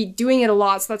 I'm going to be doing it a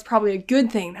lot. So that's probably a good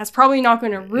thing. That's probably not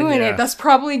going to ruin it. That's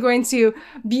probably going to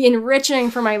be enriching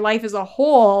for my life as a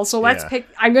whole. So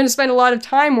I'm going to spend a lot of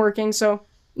time working. So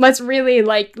let's really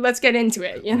let's get into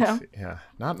it, Yeah.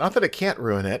 Not that it can't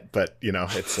ruin it, but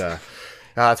it's,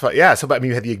 that's why, yeah. So, but I mean,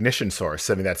 you had the ignition source.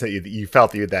 I mean, that's it. You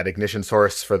felt you had that ignition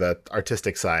source for the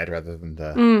artistic side rather than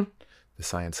the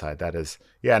science side. That is,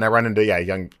 yeah. And I run into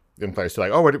young players who are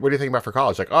like, oh, what are you thinking about for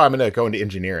college? Like, oh, I'm going to go into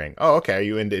engineering. Oh, okay. Are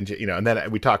you into And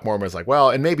then we talk more and it's like,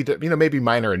 well, and maybe maybe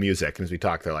minor in music. And as we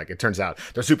talk, they're like, it turns out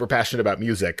they're super passionate about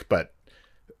music, but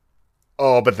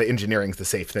the engineering's the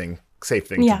safe thing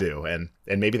to do, and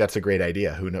maybe that's a great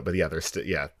idea. Who knows? But the others,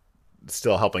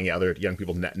 still helping other young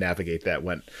people navigate that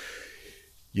when.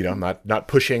 Not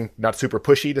pushing, not super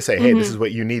pushy to say, hey, this is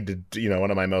what you need to do.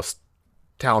 One of my most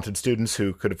talented students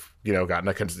who could have, gotten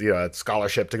a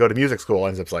scholarship to go to music school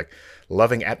ends up like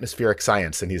loving atmospheric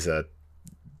science. And he's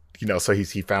so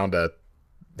he found has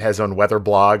his own weather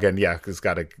blog, and he's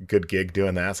got a good gig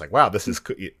doing that. It's like, wow, this is,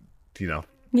 he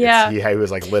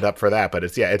was like lit up for that. But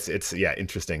it's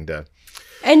interesting to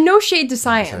And no shade to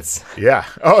science. Yeah.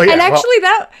 Oh, yeah. And actually,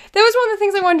 that was one of the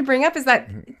things I wanted to bring up is that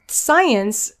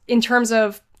science, in terms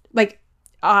of like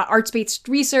arts-based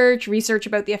research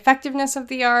about the effectiveness of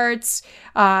the arts.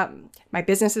 My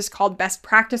business is called Best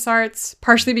Practice Arts,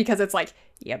 partially because it's like,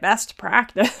 yeah, best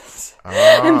practice.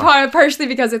 And partially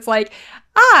because it's like,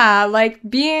 like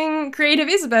being creative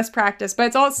is best practice. But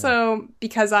it's also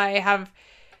because I have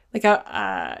like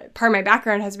a part of my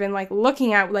background has been like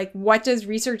looking at like what does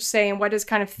research say and what does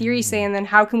kind of theory say, and then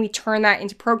how can we turn that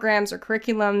into programs or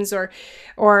curriculums or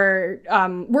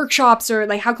workshops, or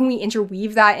like how can we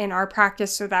interweave that in our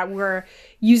practice so that we're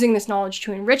using this knowledge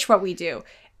to enrich what we do.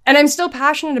 And I'm still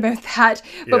passionate about that.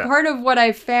 But part of what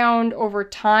I've found over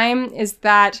time is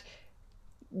that,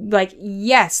 like,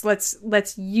 yes,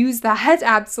 let's use that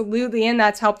absolutely, and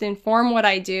that's helped inform what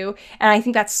I do, and I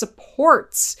think that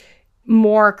supports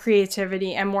more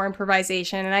creativity and more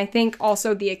improvisation. And I think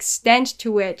also the extent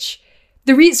to which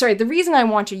the reason I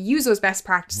want to use those best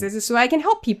practices is so I can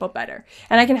help people better,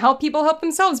 and I can help people help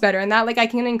themselves better, and that like I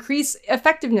can increase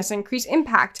effectiveness, increase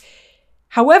impact.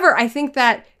 However, I think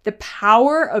that the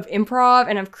power of improv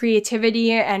and of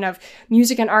creativity and of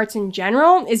music and arts in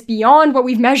general is beyond what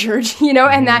we've measured,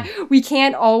 and that we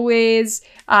can't always,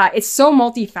 it's so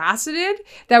multifaceted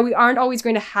that we aren't always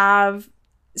going to have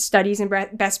studies and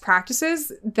best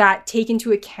practices that take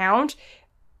into account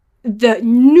the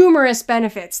numerous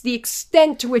benefits, the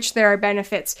extent to which there are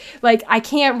benefits. Like, I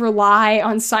can't rely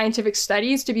on scientific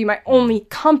studies to be my only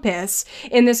compass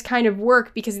in this kind of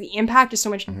work, because the impact is so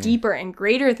much deeper and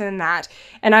greater than that.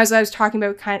 And as I was talking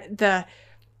about kind of the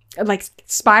like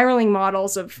spiraling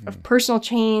models of personal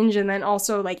change, and then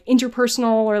also like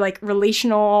interpersonal or like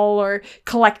relational or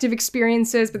collective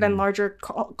experiences, but then larger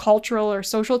cultural or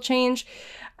social change.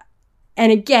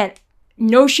 And again,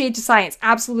 no shade to science.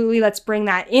 Absolutely, let's bring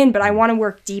that in. But I want to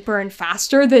work deeper and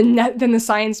faster than the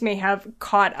science may have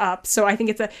caught up. So I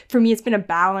think for me, it's been a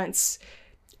balance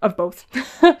of both.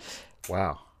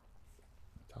 Wow.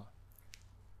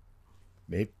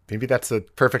 Maybe that's the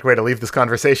perfect way to leave this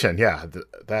conversation. Yeah,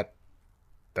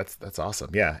 that's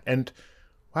awesome. Yeah, and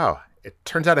wow, it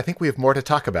turns out I think we have more to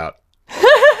talk about.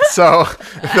 So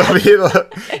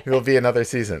there'll be another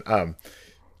season.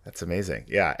 That's amazing.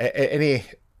 Yeah.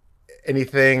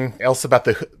 Anything else about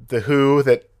the Who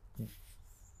that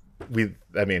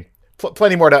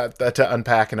plenty more to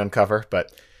unpack and uncover,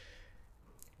 but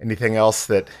anything else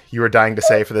that you were dying to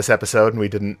say for this episode and we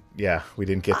didn't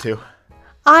get to?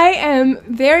 I am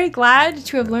very glad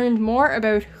to have learned more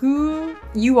about who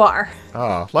you are.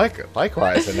 Oh,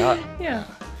 likewise. And not, yeah.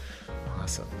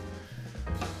 Awesome.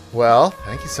 Well,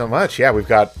 thank you so much. Yeah, we've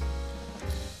got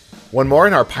one more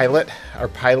in our pilot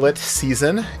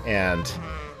season, and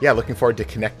yeah, looking forward to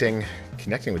connecting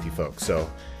with you folks. So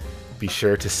be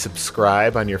sure to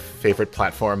subscribe on your favorite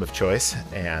platform of choice,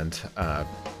 and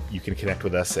you can connect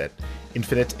with us at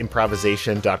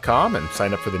infiniteimprovisation.com and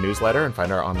sign up for the newsletter and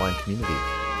find our online community.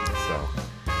 So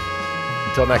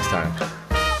until next time.